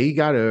 Yeah, he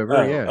got over.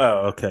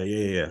 Oh, okay.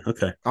 Yeah.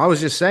 Okay. I was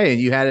just saying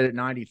you had it at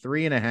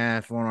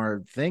 93.5 on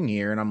our thing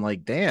here, and I'm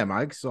like, damn,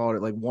 I saw it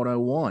at like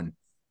 101.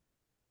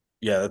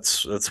 Yeah,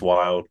 that's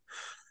wild.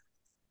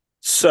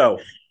 So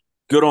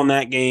good on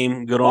that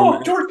game. Good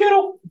on George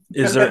Kittle.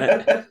 Is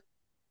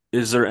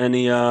there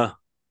any a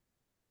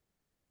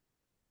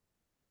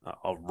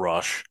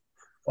rush?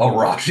 A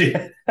rush,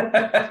 yeah.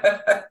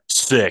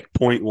 Sick.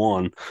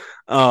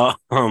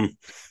 0.1.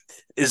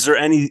 Is there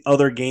any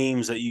other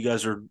games that you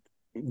guys are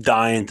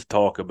dying to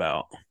talk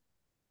about?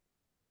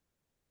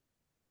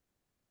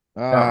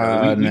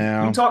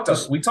 No.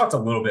 We talked a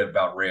little bit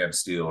about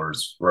Rams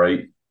Steelers,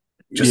 right?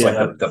 Just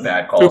like the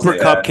bad calls. Cooper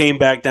Kupp came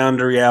back down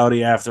to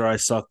reality after I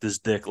sucked his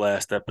dick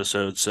last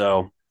episode.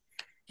 So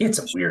he had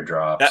some weird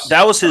drops.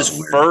 That was his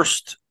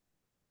first,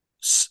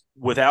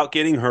 without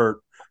getting hurt,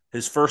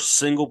 his first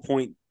single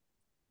point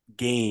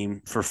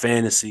game for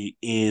fantasy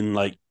in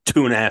like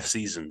 2.5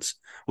 seasons,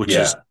 which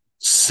is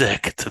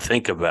sick to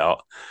think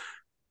about.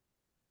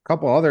 A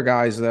couple other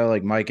guys though,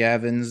 like Mike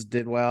Evans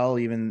did well,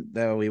 even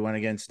though he went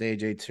against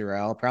AJ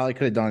Terrell. Probably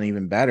could have done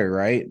even better,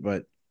 right?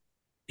 But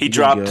he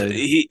dropped.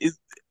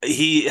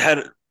 He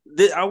had.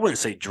 I wouldn't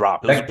say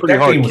drop. It was a pretty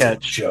hard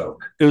catch.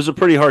 It was a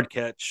pretty hard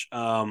catch.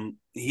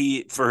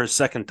 He for his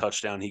second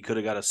touchdown, he could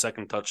have got a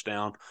second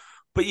touchdown.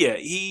 But yeah,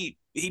 he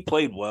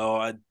played well.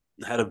 I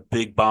had a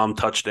big bomb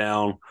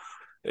touchdown.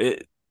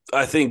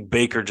 I think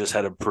Baker just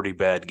had a pretty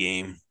bad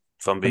game.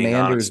 If I'm being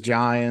honest.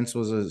 Giants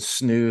was a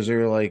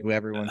snoozer, like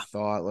everyone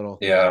thought. I don't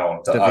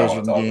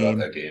division talk game. about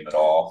that game at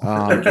all.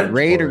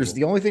 Raiders.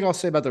 The only thing I'll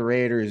say about the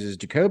Raiders is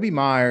Jacoby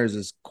Myers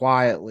is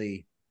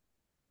quietly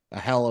a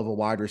hell of a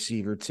wide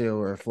receiver too,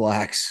 or a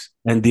flex.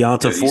 And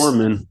Deonta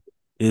Foreman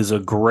is a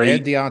great.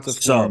 And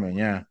Deonta Foreman,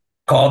 yeah.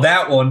 Call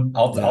that one.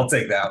 I'll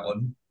take that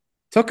one.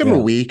 Took him a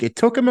week. It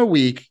took him a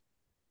week.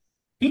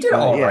 He did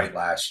all right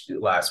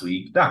last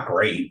week. Not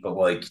great, but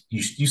like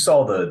you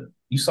saw the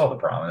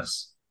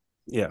promise.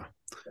 Yeah.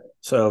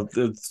 So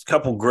there's a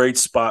couple great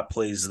spot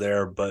plays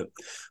there. But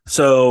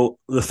so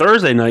the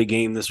Thursday night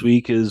game this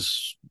week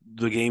is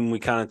the game we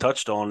kind of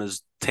touched on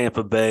is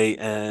Tampa Bay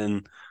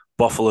and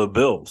Buffalo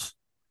Bills.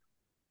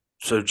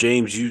 So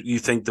James, you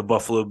think the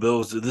Buffalo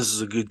Bills, this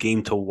is a good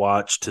game to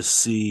watch to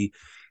see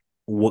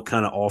what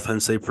kind of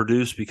offense they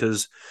produce?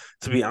 Because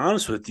to be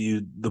honest with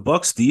you, the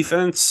Bucs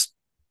defense,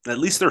 at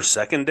least their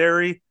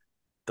secondary,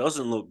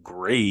 doesn't look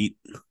great.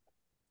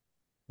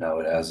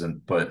 No, it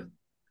hasn't. But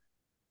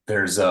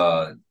there's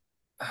the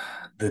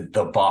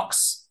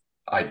Bucks.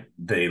 I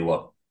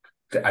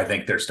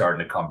think they're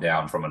starting to come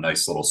down from a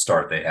nice little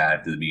start they had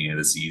at the beginning of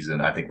the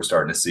season. I think we're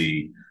starting to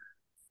see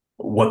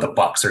what the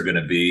Bucks are going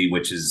to be,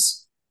 which is,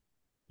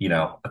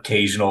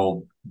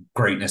 occasional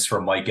greatness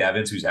from Mike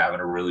Evans, who's having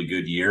a really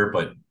good year,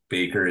 but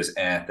Baker is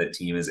the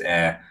team is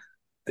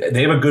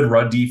They have a good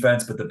run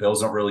defense, but the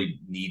Bills don't really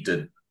need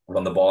to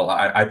run the ball.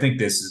 I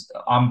think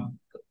I'm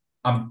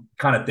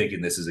kind of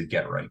thinking this is a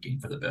get right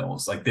game for the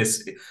Bills. Like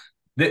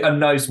a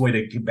nice way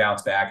to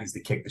bounce back is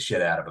to kick the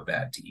shit out of a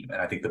bad team,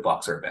 and I think the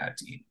Bucks are a bad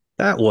team.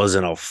 That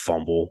wasn't a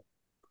fumble.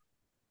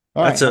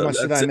 All right, how much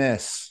did I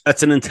miss?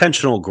 That's an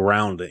intentional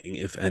grounding,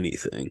 if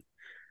anything.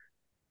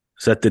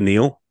 Is that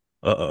Daniil?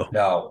 Uh-oh.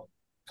 No,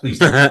 please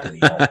don't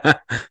Daniil.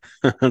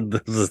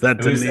 Is that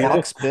Daniil?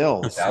 Bucks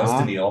Bills. That was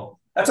Daniil.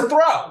 That's a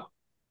throw.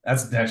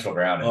 That's intentional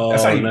grounding.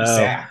 That's not even a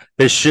sack.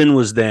 His shin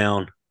was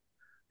down.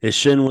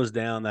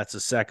 That's a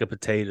sack of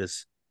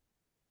potatoes.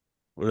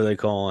 What are they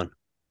calling?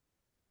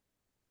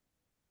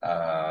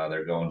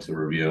 They're going to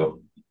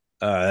review.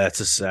 That's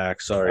a sack.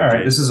 Sorry. All right,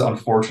 James. This is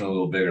unfortunately a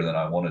little bigger than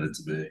I wanted it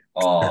to be.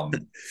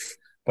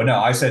 But no,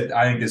 I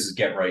think this is a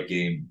get right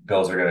game.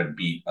 Bills are going to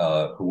beat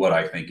what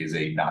I think is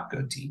a not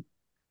good team.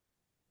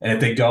 And if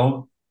they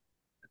don't,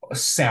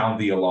 sound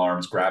the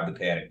alarms, grab the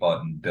panic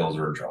button. Bills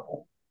are in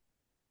trouble.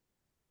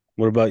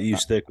 What about you,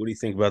 Stick? What do you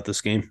think about this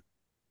game?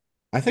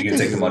 I think you can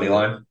take the money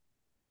line.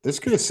 This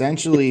could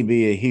essentially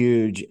be a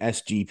huge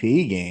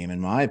SGP game, in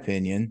my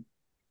opinion.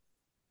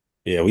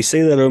 Yeah, we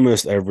say that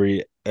almost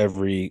every.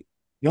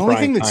 The only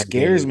thing that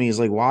scares me is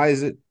like, why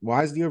is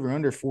the over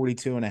under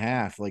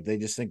 42.5? Like they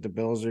just think the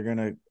Bills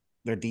are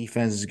their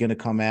defense is gonna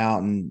come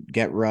out and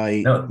get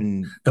right. No,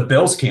 and the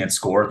Bills can't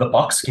score. The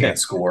Bucks can't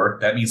score.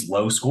 That means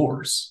low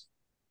scores.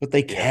 But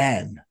they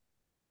can.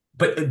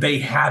 But they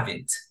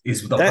haven't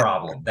is the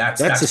problem.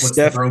 That's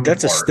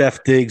a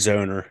Steph Diggs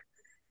owner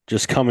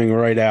just coming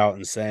right out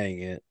and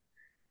saying it.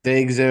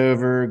 Diggs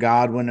over,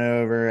 Godwin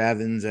over,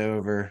 Evans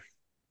over.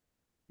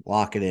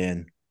 Lock it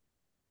in.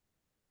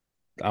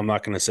 I'm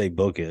not going to say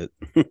book it.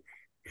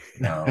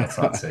 No, let's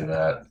not say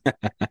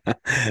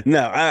that.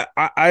 No,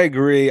 I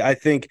agree. I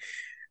think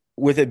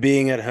with it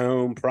being at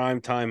home,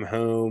 primetime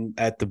home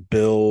at the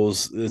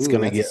Bills, it's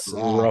going to get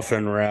rough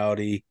and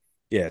rowdy.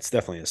 Yeah, it's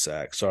definitely a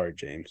sack. Sorry,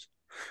 James.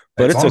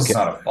 But it's okay. It's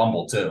not a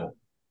fumble, too.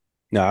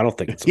 No, I don't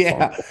think it's a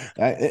fumble.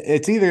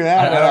 It's either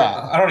that or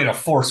that. I don't need a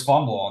forced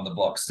fumble on the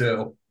Bucks,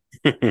 too.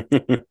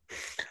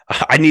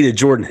 I needed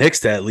Jordan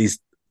Hicks to at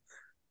least.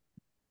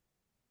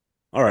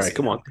 All right,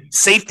 come on.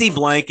 Safety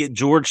blanket,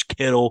 George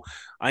Kittle.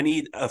 I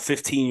need a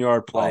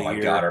 15-yard play. Oh my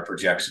God, our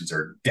projections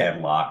are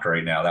deadlocked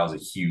right now. That was a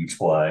huge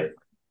play.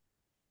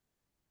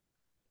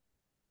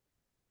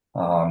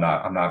 Oh,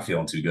 I'm not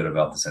feeling too good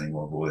about this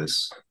anymore,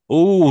 boys.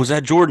 Oh, is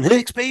that Jordan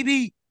Hicks,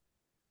 baby?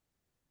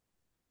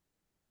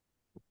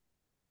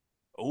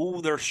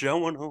 Oh, they're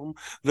showing him.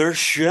 They're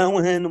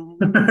showing him.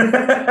 No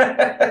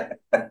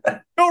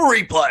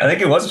replay. I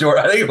think it was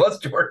Jordan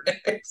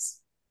Hicks.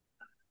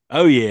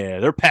 Oh, yeah.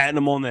 They're patting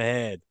him on the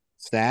head.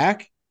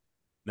 Stack?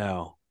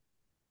 No.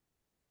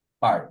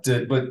 All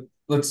right. But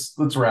let's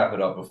wrap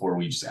it up before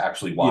we just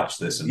actually watch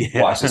this and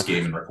watch this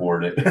game and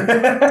record it.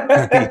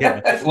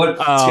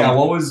 What's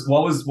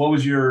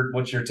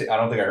your take? I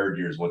don't think I heard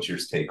yours. What's your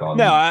take on?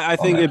 No, I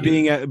think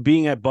it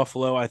being at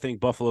Buffalo, I think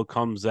Buffalo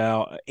comes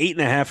out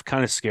 8.5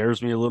 kind of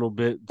scares me a little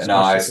bit. No,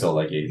 I still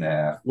like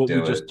 8.5. What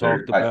we just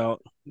talked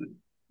about.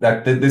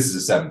 This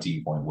is a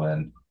 17-point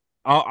win.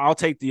 I'll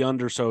take the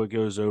under so it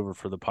goes over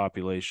for the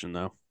population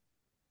though.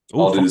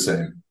 I'll do the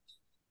same.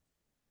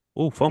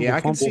 Oh, fumble! Yeah, I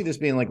can see this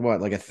being like a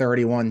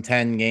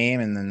 31-10 game,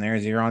 and then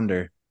there's your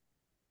under.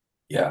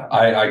 Yeah,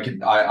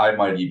 I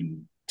might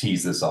even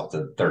tease this up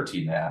to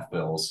 13.5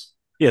 Bills.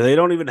 Yeah, they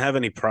don't even have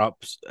any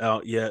props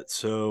out yet,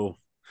 so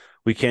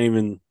we can't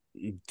even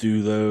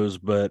do those.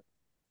 But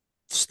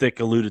Stick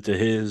alluded to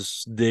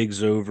his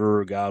Diggs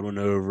over, Godwin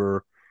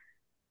over.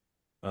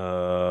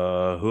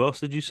 Who else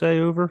did you say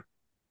over?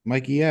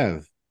 Mikey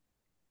Ev.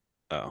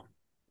 Oh,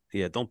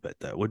 yeah. Don't bet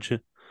that, would you?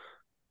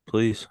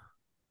 Please.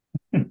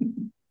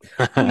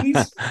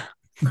 Please.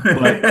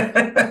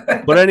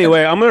 But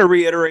anyway, I'm going to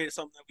reiterate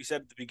something that we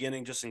said at the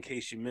beginning, just in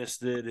case you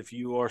missed it. If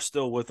you are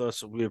still with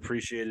us, we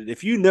appreciate it.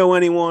 If you know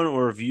anyone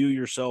or if you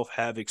yourself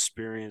have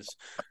experience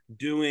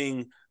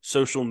doing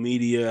social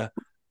media,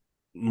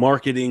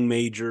 marketing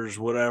majors,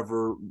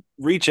 whatever,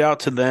 reach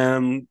out to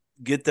them,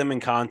 get them in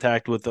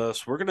contact with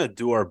us. We're going to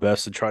do our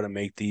best to try to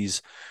make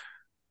these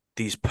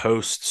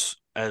posts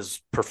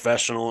as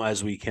professional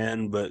as we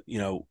can, but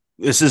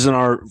this isn't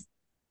our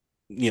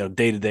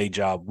day-to-day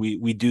job.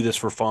 We do this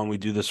for fun. We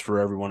do this for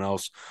everyone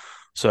else.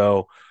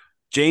 So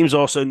James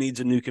also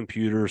needs a new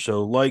computer.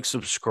 So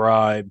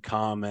subscribe,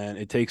 comment.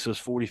 It takes us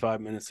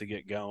 45 minutes to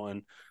get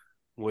going.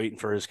 waiting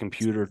for his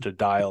computer to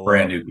dial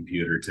Brand up. new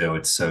computer too.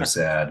 It's so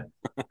sad.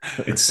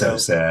 It's So so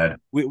sad.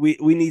 we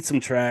need some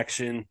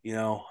traction, you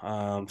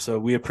know. So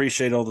we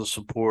appreciate all the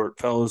support.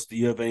 Fellas, do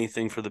you have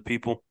anything for the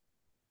people?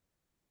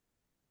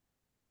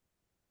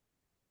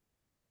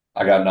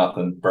 I got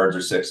nothing. Birds are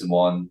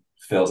 6-1.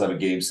 Phils have a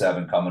game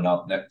 7 coming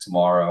up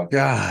tomorrow.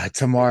 God,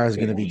 tomorrow's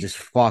gonna be just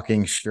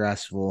fucking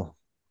stressful.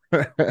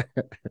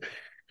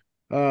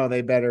 Oh,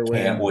 they better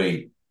win. Can't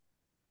wait.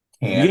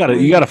 You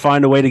gotta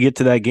find a way to get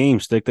to that game,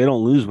 Stick. They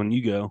don't lose when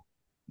you go.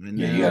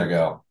 Yeah, you gotta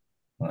go.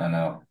 I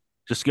know.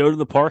 Just go to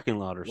the parking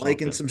lot or something.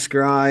 Like and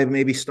subscribe.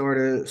 Maybe start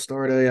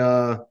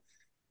a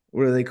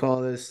what do they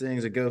call those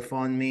things? A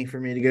GoFundMe for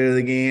me to go to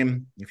the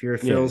game. If you're a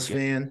Phil's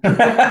fan, a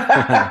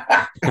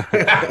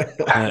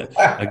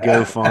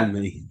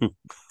GoFundMe.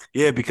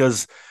 Yeah,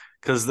 because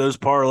those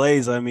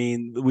parlays, I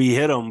mean, we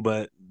hit them,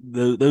 but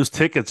those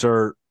tickets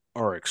are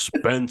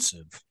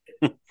expensive.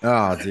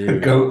 oh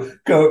dude,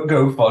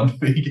 go fund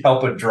me.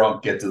 Help a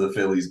drunk get to the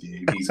Phillies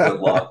game. He's good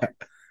luck.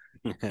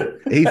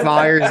 he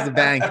fires the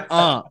bank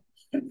up,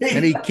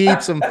 and he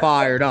keeps them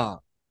fired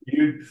up.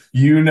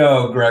 You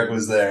know, Greg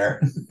was there.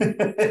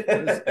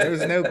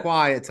 There's no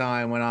quiet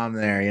time when I'm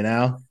there. You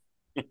know.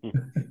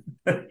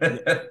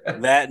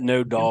 That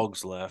no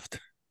dogs left.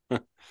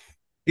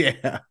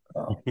 Yeah.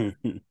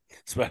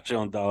 Especially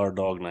on Dollar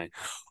Dog Night.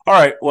 All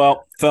right,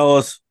 well,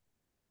 fellas,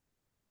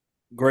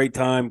 great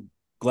time.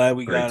 Glad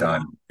we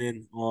got it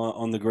in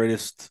on the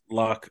greatest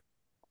lock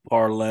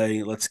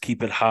parlay. Let's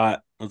keep it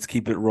hot. Let's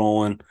keep it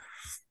rolling.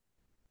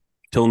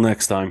 Till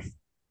next time.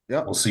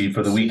 Yep. We'll see you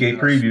for the week 8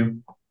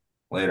 preview.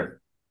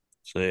 Later.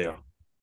 See ya.